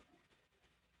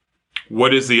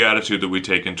is the attitude that we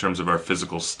take in terms of our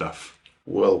physical stuff?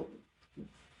 Well,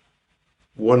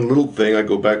 one little thing, I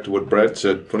go back to what Brad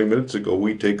said 20 minutes ago,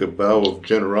 we take a vow of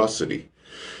generosity.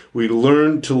 We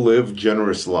learn to live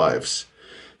generous lives.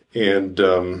 And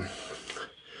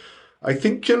I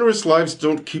think generous lives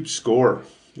don't keep score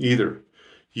either.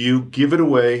 You give it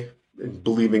away and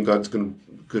believing God's going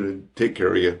to take care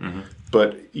of you. Mm-hmm.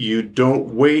 But you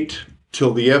don't wait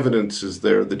till the evidence is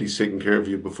there that he's taking care of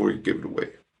you before you give it away.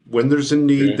 When there's a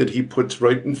need that he puts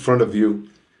right in front of you,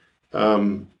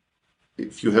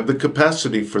 if you have the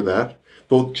capacity for that,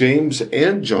 both James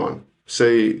and John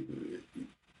say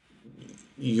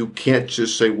you can't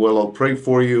just say, well, I'll pray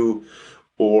for you,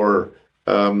 or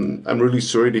I'm really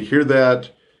sorry to hear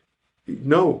that.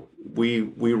 No, we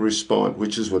respond,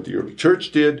 which is what the early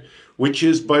church did, which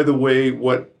is, by the way,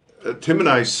 what Tim and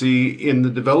I see in the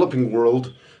developing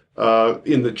world,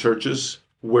 in the churches,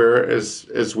 where,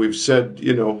 as we've said,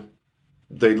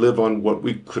 they live on what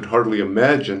we could hardly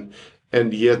imagine,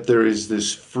 and yet there is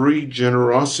this free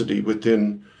generosity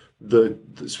within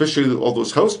especially all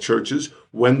those house churches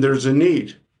when there's a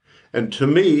need. And to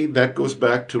me, that goes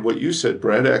back to what you said,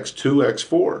 Brad, Acts 2, Acts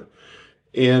 4.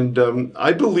 And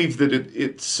I believe that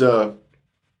it's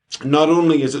not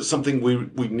only is it something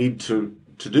we need to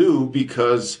do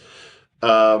because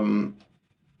the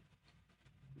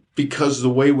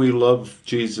way we love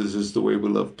Jesus is the way we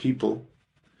love people,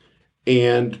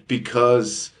 and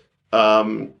because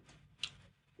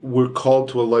we're called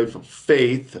to a life of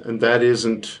faith, and that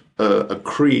isn't a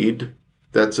creed,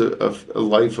 that's a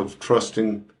life of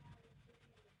trusting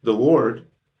the Lord.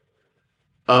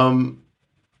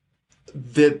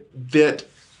 That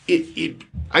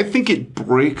I think it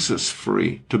breaks us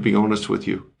free, to be honest with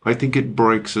you. I think it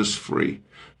breaks us free.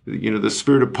 The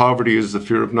spirit of poverty is the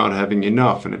fear of not having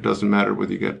enough, and it doesn't matter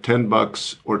whether you get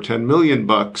 $10 or $10 million.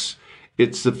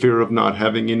 It's the fear of not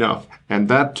having enough. And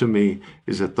that, to me,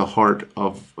 is at the heart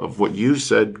of what you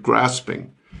said,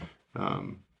 grasping.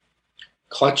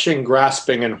 Clutching,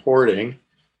 grasping, and hoarding.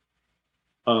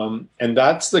 And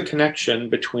that's the connection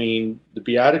between the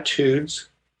Beatitudes,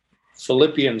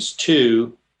 Philippians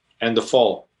 2, and the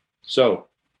fall. So,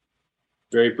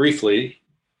 very briefly,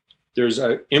 there's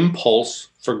an impulse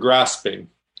for grasping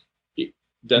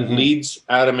that leads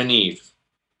Adam and Eve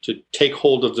to take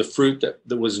hold of the fruit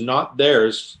that was not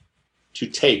theirs to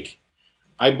take.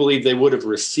 I believe they would have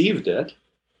received it,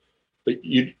 but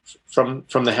from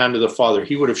the hand of the Father.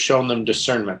 He would have shown them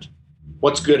discernment.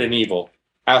 What's good and evil?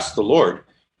 Ask the Lord.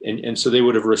 And so they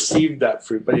would have received that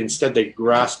fruit, but instead they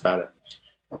grasp at it.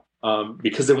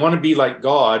 Because they want to be like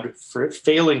God,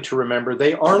 failing to remember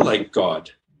they are like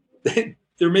God.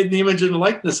 They're made in the image and the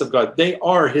likeness of God. They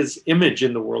are his image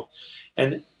in the world.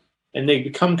 And they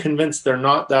become convinced they're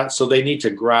not that, so they need to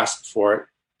grasp for it.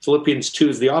 Philippians 2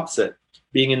 is the opposite.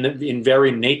 Being in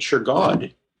very nature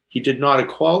God, he did not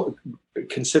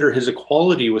consider his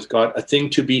equality with God a thing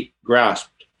to be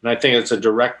grasped. And I think it's a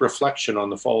direct reflection on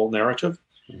the fall narrative.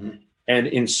 Mm-hmm. And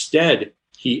instead,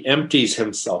 he empties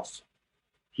himself.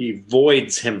 He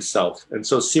voids himself. And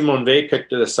so Simone Weil picked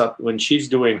this up when she's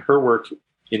doing her work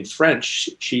in French.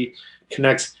 She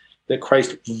connects that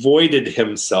Christ voided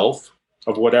himself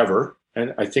of whatever.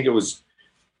 And I think it was,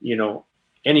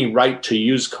 any right to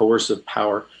use coercive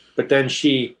power. But then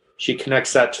she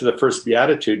connects that to the first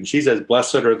beatitude. And she says,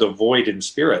 blessed are the void in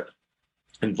spirit.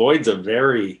 And void's a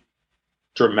very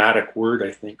dramatic word,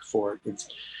 I think, for it.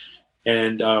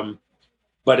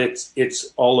 But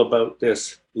it's all about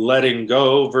this letting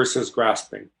go versus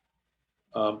grasping,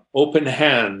 open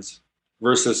hands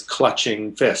versus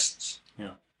clutching fists.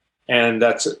 Yeah.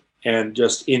 And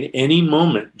just in any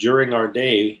moment during our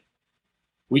day,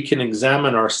 we can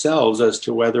examine ourselves as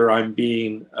to whether I'm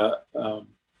being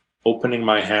opening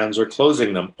my hands or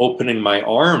closing them, opening my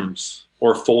arms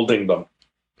or folding them.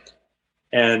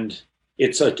 And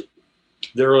the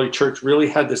early church really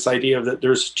had this idea that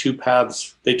there's two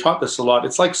paths. They taught this a lot.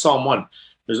 It's like Psalm 1.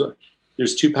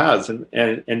 There's two paths,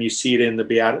 and you see it in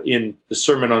the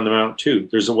Sermon on the Mount too.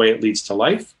 There's a way that leads to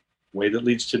life, a way that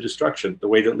leads to destruction. The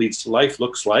way that leads to life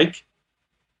looks like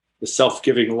the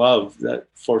self-giving love that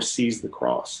foresees the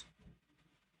cross.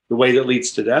 The way that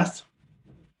leads to death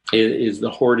is the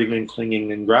hoarding and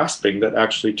clinging and grasping that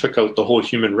actually took out the whole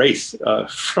human race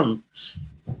from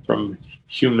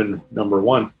human number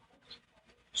one.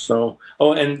 So,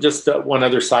 and just one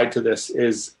other side to this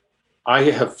is I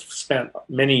have spent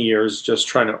many years just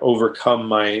trying to overcome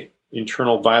my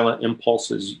internal violent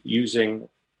impulses using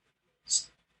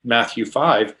Matthew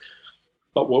 5.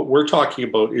 But what we're talking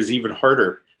about is even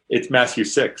harder. It's Matthew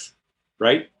 6,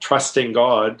 right? Trusting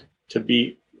God to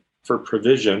be for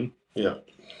provision. Yeah.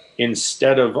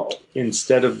 Instead of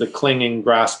the clinging,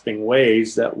 grasping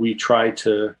ways that we try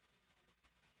to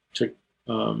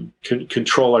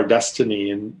control our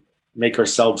destiny and make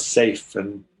ourselves safe,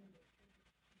 and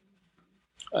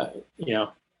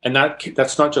and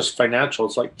that's not just financial.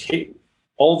 It's like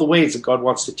all the ways that God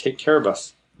wants to take care of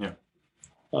us. Yeah.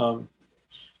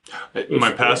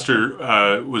 My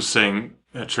pastor was saying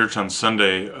at church on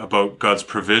Sunday about God's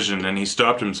provision, and he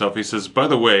stopped himself. He says, by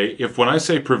the way, if when I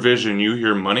say provision you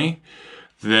hear money,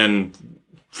 then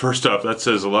first off, that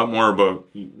says a lot more about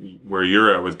where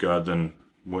you're at with God than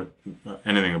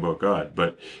anything about God.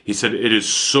 But he said it is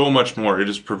so much more. It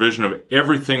is provision of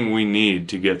everything we need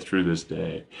to get through this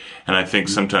day. And I think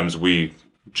sometimes we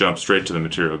jump straight to the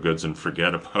material goods and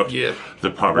forget about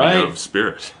the poverty of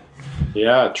spirit.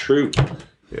 Yeah, true.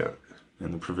 Yeah.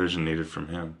 And the provision needed from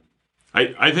him.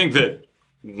 I think that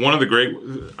one of the great,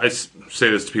 I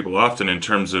say this to people often in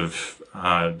terms of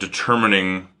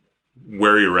determining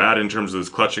where you're at in terms of this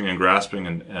clutching and grasping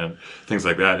and things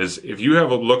like that, is if you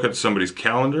have a look at somebody's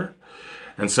calendar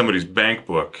and somebody's bank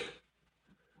book,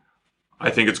 I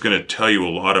think it's going to tell you a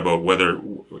lot about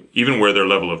even where their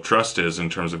level of trust is in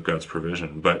terms of God's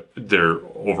provision, but their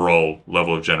overall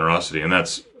level of generosity. And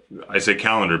I say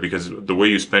calendar because the way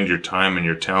you spend your time and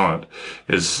your talent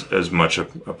is as much a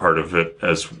part of it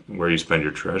as where you spend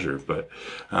your treasure. But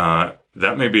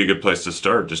that may be a good place to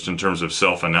start, just in terms of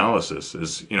self-analysis.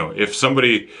 Is,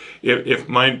 if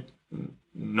my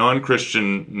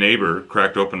non-Christian neighbor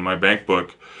cracked open my bank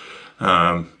book,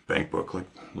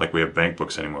 like we have bank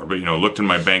books anymore, but looked in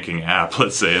my banking app,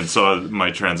 let's say, and saw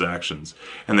my transactions,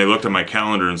 and they looked at my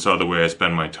calendar and saw the way I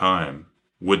spend my time,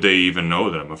 would they even know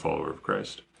that I'm a follower of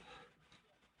Christ?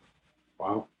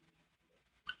 Wow.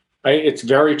 It's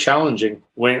very challenging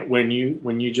when you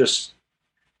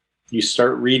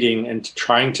start reading and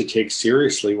trying to take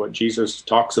seriously what Jesus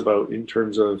talks about in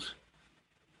terms of,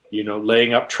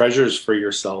 laying up treasures for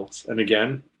yourselves. And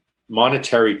again,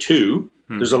 monetary too.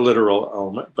 There's a literal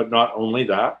element, but not only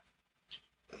that.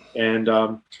 And,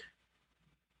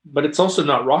 but it's also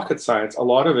not rocket science. A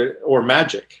lot of it, or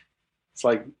magic. It's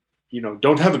like,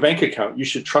 don't have a bank account. You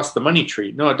should trust the money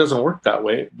tree. No, it doesn't work that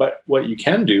way. But what you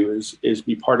can do is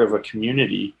be part of a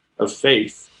community of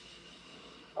faith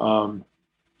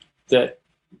that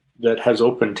has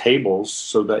open tables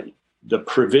so that the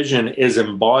provision is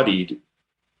embodied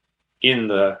in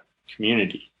the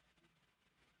community.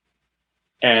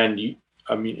 And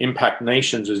Impact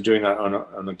Nations is doing that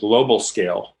on a global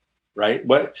scale, right?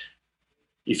 What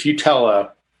if you tell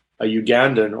a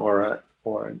Ugandan or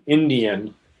an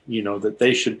Indian, that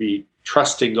they should be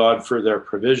trusting God for their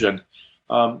provision?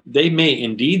 They may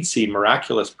indeed see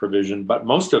miraculous provision, but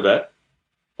most of it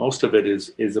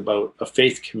is about a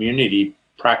faith community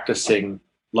practicing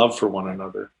love for one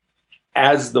another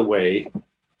as the way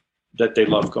that they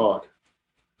love God.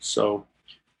 So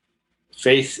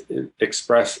faith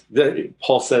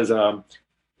Paul says,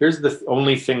 here's the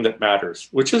only thing that matters,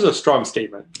 which is a strong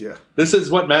statement. Yeah. This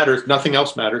is what matters. Nothing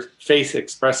else matters. Faith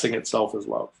expressing itself as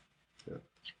love. Yeah.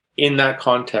 In that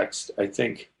context, I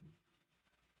think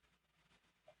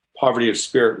poverty of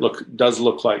spirit does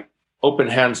look like open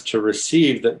hands to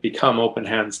receive that become open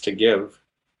hands to give.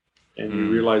 And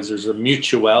you realize there's a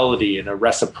mutuality and a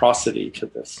reciprocity to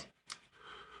this.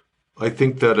 I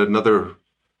think that another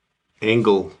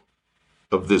angle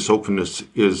of this openness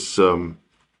is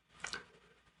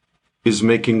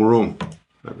making room.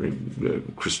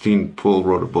 Christine Poole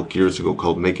wrote a book years ago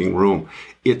called Making Room.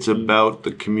 It's about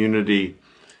the community,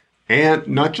 and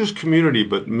not just community,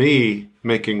 but me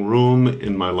making room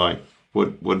in my life,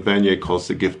 what Vanier calls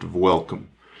the gift of welcome.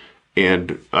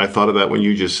 And I thought of that when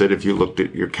you just said, if you looked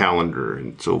at your calendar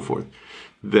and so forth,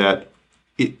 that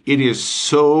it is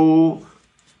so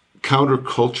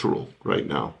countercultural right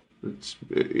now.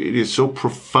 It is so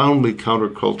profoundly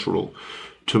countercultural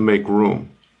to make room,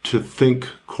 to think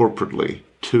corporately,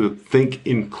 to think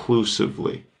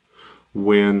inclusively,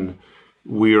 when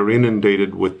we are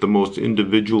inundated with the most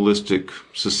individualistic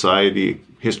society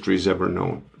history's ever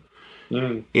known.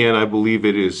 And I believe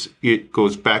it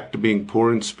goes back to being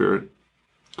poor in spirit,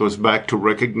 goes back to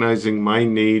recognizing my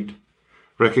need,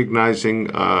 recognizing,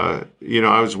 I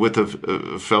was with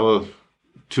a fellow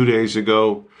 2 days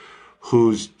ago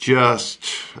who's just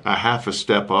a half a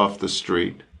step off the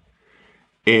street.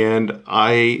 And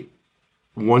I,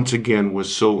 once again,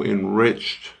 was so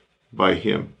enriched by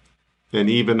him, and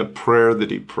even a prayer that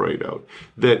he prayed out,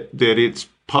 that it's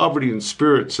poverty in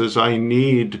spirit says, I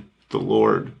need the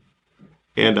Lord,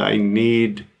 and I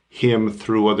need him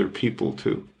through other people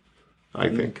too, I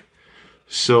think.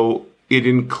 So it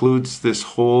includes this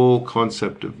whole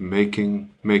concept of making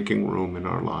room in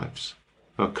our lives.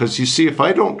 Because you see, if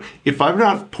I'm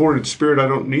not poor in spirit, I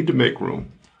don't need to make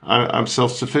room. I'm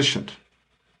self-sufficient.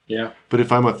 Yeah. But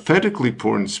if I'm authentically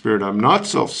poor in spirit, I'm not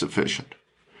self-sufficient,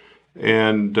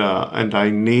 and I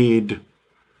need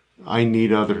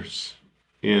others.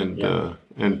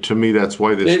 And to me, that's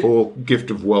why this whole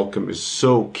gift of welcome is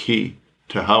so key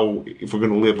to how, if we're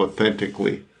going to live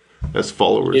authentically as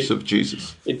followers of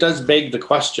Jesus. It does beg the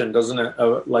question, doesn't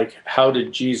it? Like, how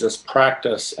did Jesus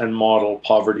practice and model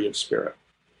poverty of spirit?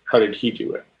 How did he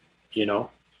do it?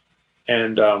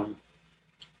 And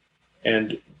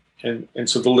and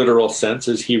so the literal sense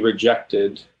is he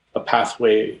rejected a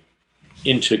pathway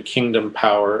into kingdom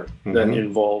power that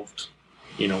involved,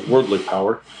 worldly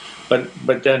power.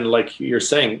 But then, like you're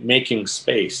saying, making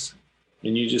space.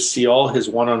 And you just see all his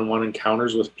one-on-one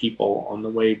encounters with people on the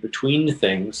way between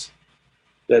things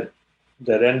that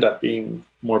end up being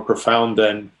more profound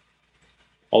than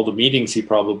all the meetings he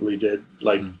probably did.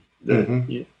 Like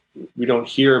we don't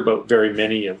hear about very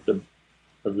many of the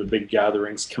big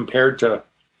gatherings compared to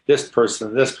this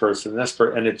person,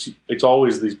 and it's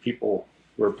always these people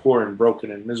who are poor and broken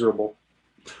and miserable.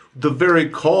 The very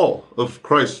call of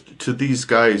Christ to these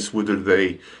guys, whether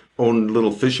they owned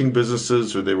little fishing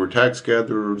businesses or they were tax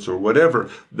gatherers or whatever,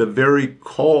 the very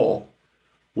call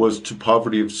was to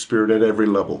poverty of spirit at every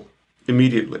level,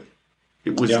 immediately.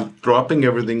 It was dropping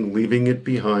everything, leaving it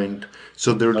behind.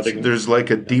 So there's like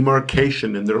a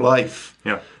demarcation in their life.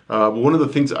 Yeah. One of the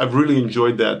things I've really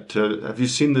enjoyed that. Have you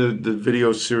seen the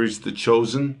video series The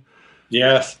Chosen?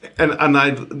 Yes. And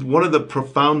one of the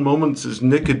profound moments is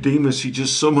Nicodemus. He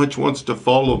just so much wants to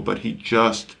follow, but he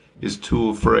just is too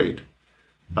afraid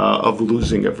of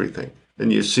losing everything.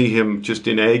 And you see him just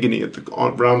in agony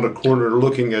around the corner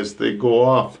looking as they go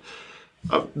off.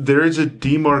 There is a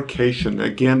demarcation.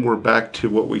 Again, we're back to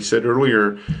what we said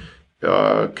earlier.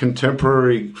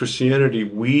 Contemporary Christianity,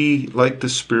 we like to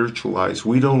spiritualize.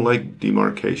 We don't like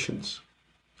demarcations,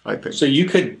 I think. So you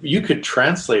could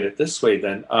translate it this way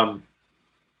then.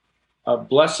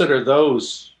 Blessed are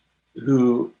those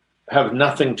who have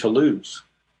nothing to lose.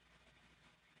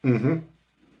 And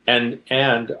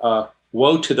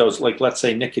woe to those, like, let's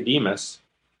say Nicodemus.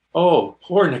 Oh,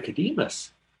 poor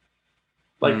Nicodemus.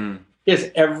 Like, he has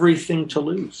everything to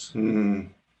lose.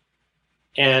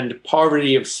 And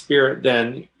poverty of spirit,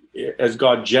 then, as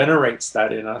God generates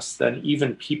that in us, then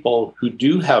even people who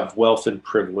do have wealth and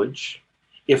privilege,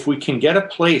 if we can get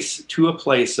to a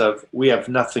place of we have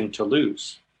nothing to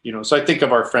lose. So I think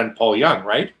of our friend Paul Young,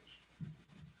 right?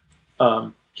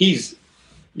 He's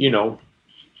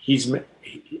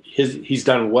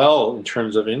done well in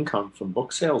terms of income from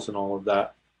book sales and all of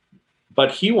that,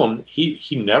 but he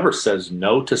never says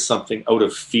no to something out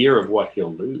of fear of what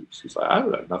he'll lose. He's like,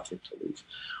 I've got nothing to lose.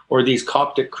 Or these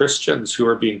Coptic Christians who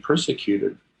are being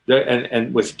persecuted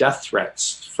and with death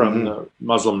threats from the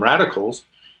Muslim radicals.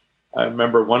 I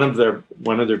remember one of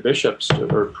their bishops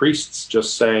or priests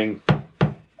just saying,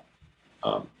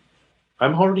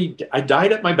 I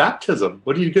died at my baptism.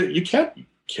 What do you do? You can't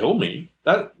kill me.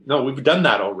 No, we've done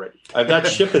that already. That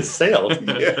ship has sailed.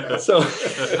 So,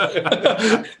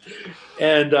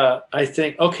 and I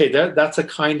think, okay, that's a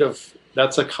kind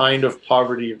of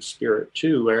poverty of spirit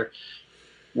too,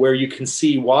 where you can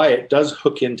see why it does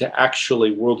hook into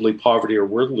actually worldly poverty or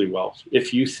worldly wealth.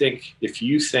 If you think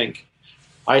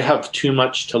I have too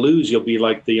much to lose, you'll be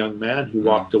like the young man who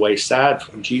walked away sad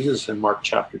from Jesus in Mark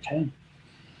chapter 10.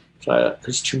 So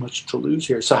there's too much to lose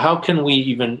here. So how can we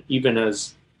even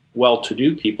as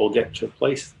well-to-do people get to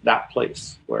that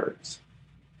place where it's,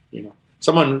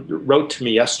 someone wrote to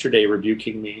me yesterday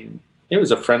rebuking me. And it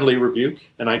was a friendly rebuke,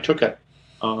 and I took it.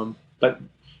 But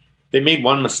they made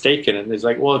one mistake in it. And it's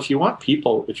like, well, if you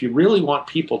really want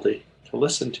people to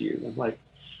listen to you, I'm like,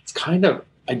 it's kind of,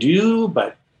 I do,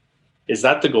 but is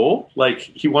that the goal? Like,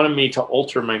 he wanted me to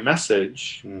alter my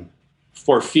message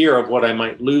for fear of what I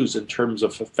might lose in terms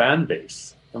of a fan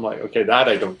base. I'm like, okay, that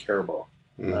I don't care about.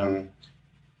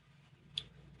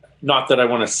 Not that I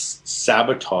want to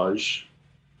sabotage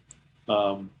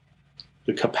the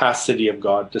capacity of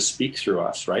God to speak through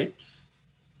us, right?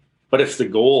 But if the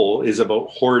goal is about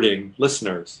hoarding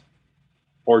listeners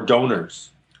or donors,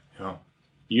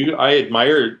 I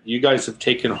admire you guys have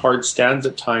taken hard stands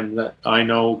at times that I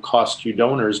know cost you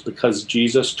donors because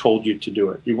Jesus told you to do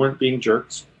it. You weren't being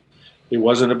jerks. It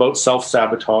wasn't about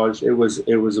self-sabotage. It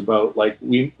was about, like,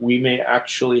 we may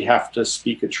actually have to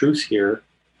speak a truth here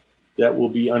that will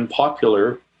be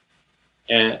unpopular,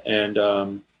 and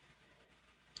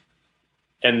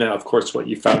then of course what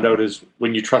you found out is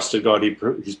when you trusted God,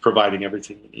 He's providing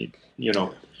everything you need. Yeah.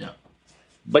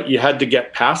 But you had to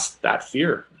get past that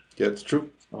fear. Yeah, it's true.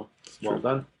 So, well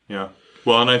done. Yeah.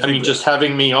 Well, and I think just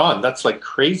having me on, that's like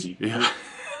crazy. Yeah.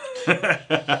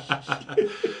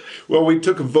 Well, we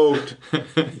took a vote,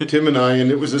 Tim and I,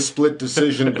 and it was a split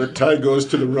decision, but tie goes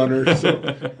to the runner. So.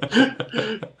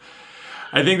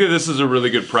 I think that this is a really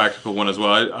good practical one as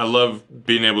well. I love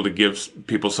being able to give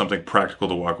people something practical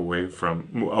to walk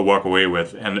away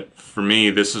with. And for me,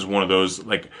 this is one of those,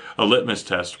 like a litmus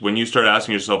test. When you start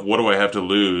asking yourself, what do I have to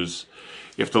lose?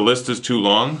 If the list is too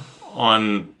long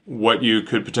on what you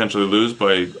could potentially lose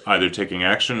by either taking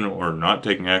action or not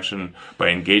taking action, by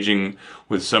engaging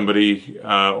with somebody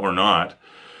or not,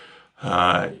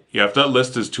 If that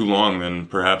list is too long, then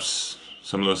perhaps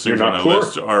some of those things You're on not that poor.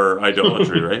 list are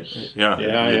idolatry, right? Yeah.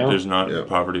 Yeah. There's not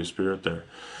poverty of spirit there.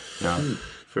 Yeah.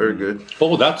 Very good.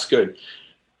 Oh, that's good.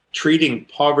 Treating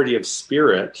poverty of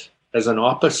spirit as an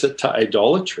opposite to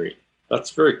idolatry.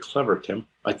 That's very clever, Tim.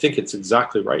 I think it's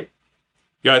exactly right.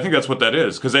 Yeah, I think that's what that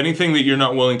is. Because anything that you're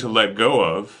not willing to let go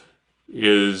of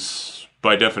is,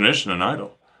 by definition, an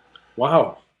idol.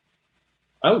 Wow.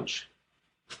 Ouch.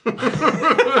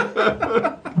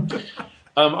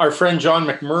 Our friend John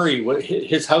McMurray,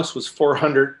 his house was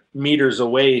 400 meters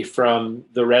away from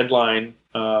the Red Line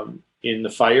in the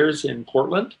fires in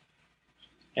Portland.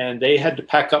 And they had to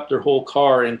pack up their whole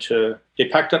car they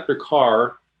packed up their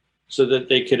car so that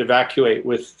they could evacuate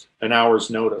with an hour's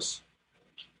notice.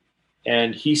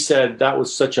 And he said that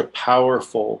was such a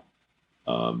powerful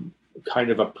kind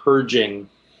of a purging.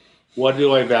 What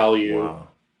do I value? Wow.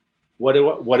 What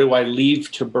do I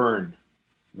leave to burn?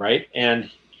 Right. And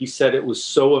he said it was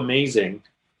so amazing in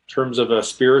terms of a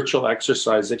spiritual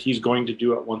exercise that he's going to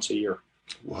do it once a year.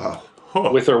 Wow. Huh.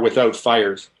 With or without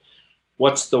fires.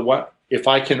 What if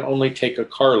I can only take a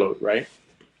carload, right?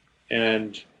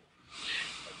 And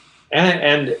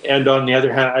on the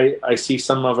other hand, I see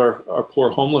some of our poor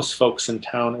homeless folks in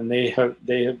town, and they have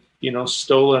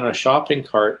stolen a shopping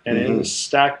cart, and it was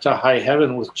stacked to high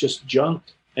heaven with just junk.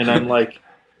 And I'm like,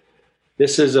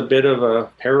 this is a bit of a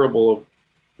parable of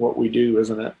what we do,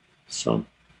 isn't it? So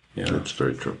Yeah. That's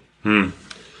very true.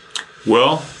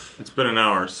 Well, it's been an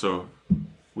hour, so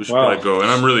we should probably go. And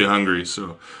I'm really hungry,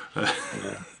 so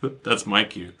that's my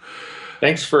cue.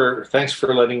 Thanks for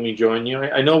letting me join you.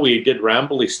 I know we did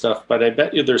rambly stuff, but I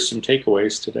bet you there's some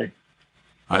takeaways today.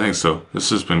 I think so. This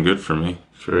has been good for me.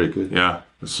 Very good. Yeah,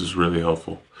 this is really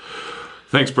helpful.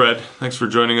 Thanks, Brad. Thanks for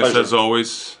joining us as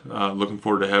always. Looking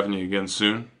forward to having you again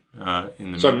soon.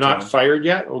 So I'm not fired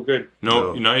yet? Oh, good.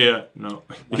 No, not yet. No.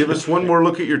 Give us one more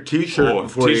look at your T-shirt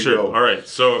before T-shirt. you go. All right.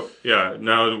 So,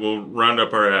 now we'll round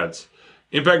up our ads.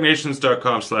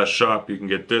 ImpactNations.com/shop. You can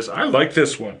get this. I like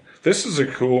this one. This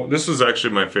is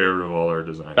actually my favorite of all our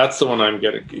designs. That's the one I'm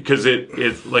getting. Because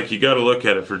it's like you got to look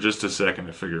at it for just a second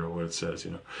to figure out what it says,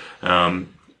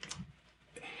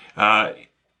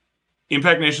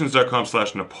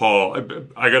 ImpactNations.com/Nepal.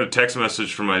 I got a text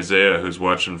message from Isaiah, who's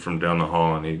watching from down the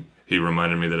hall, and he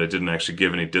reminded me that I didn't actually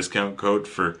give any discount code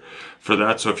for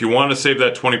that. So if you want to save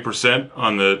that 20%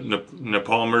 on the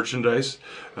Nepal merchandise,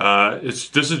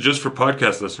 this is just for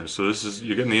podcast listeners. So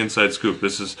you're getting the inside scoop.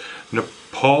 This is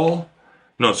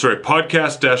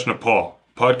podcast-Nepal.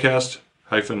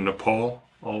 Podcast-Nepal,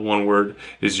 all one word,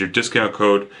 is your discount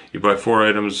code. You buy 4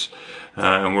 items,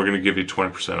 and we're going to give you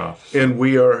 20% off. And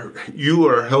you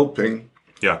are helping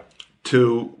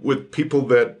with people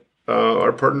that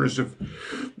our partners have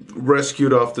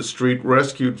rescued off the street,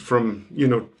 rescued from,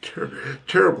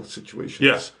 terrible situations.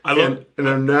 Yes, I love and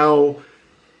are now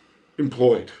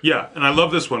employed. Yeah, and I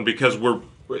love this one because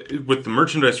with the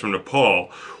merchandise from Nepal,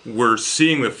 we're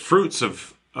seeing the fruits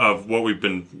of what we've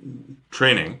been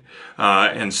training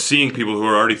and seeing people who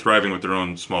are already thriving with their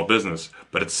own small business.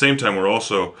 But at the same time, we're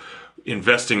also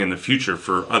investing in the future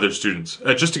for other students.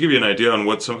 Just to give you an idea on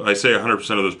what I say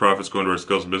 100% of those profits go into our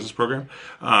Skills and Business program.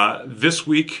 This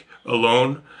week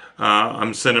alone,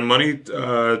 I'm sending money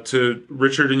to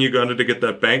Richard in Uganda to get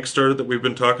that bank started that we've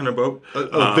been talking about.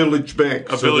 A village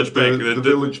bank. A village bank. The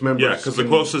village members. Yeah, because the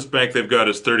closest bank they've got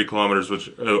is 30 kilometers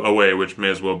away, which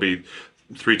may as well be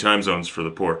 3 time zones for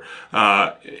the poor.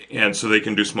 And so they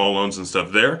can do small loans and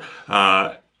stuff there.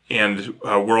 And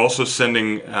we're also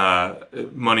sending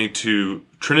money to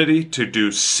Trinity to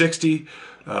do 60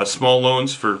 small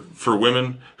loans for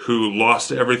women who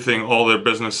lost everything, all their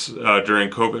business during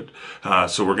COVID.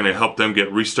 So we're going to help them get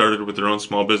restarted with their own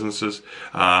small businesses.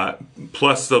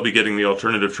 Plus, they'll be getting the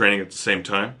alternative training at the same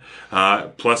time.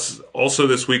 Plus, also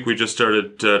this week, we just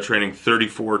started training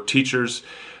 34 teachers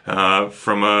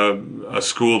from a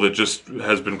school that just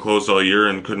has been closed all year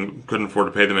and couldn't afford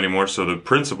to pay them anymore. So the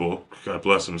principal, God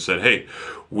bless him, said, "Hey,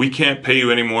 we can't pay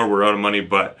you anymore. We're out of money,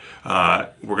 but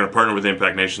we're going to partner with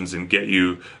Impact Nations and get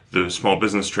you the small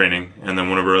business training." And then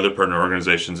one of our other partner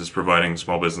organizations is providing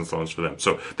small business loans for them.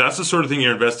 So that's the sort of thing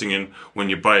you're investing in when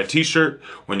you buy a T-shirt,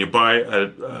 when you buy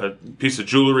a piece of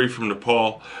jewelry from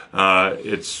Nepal.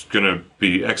 It's going to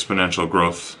be exponential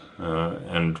growth.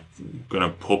 And going to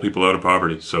pull people out of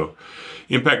poverty. So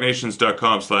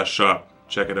impactnations.com/shop.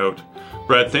 Check it out.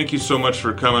 Brad, thank you so much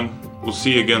for coming. We'll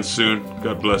see you again soon.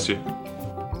 God bless you.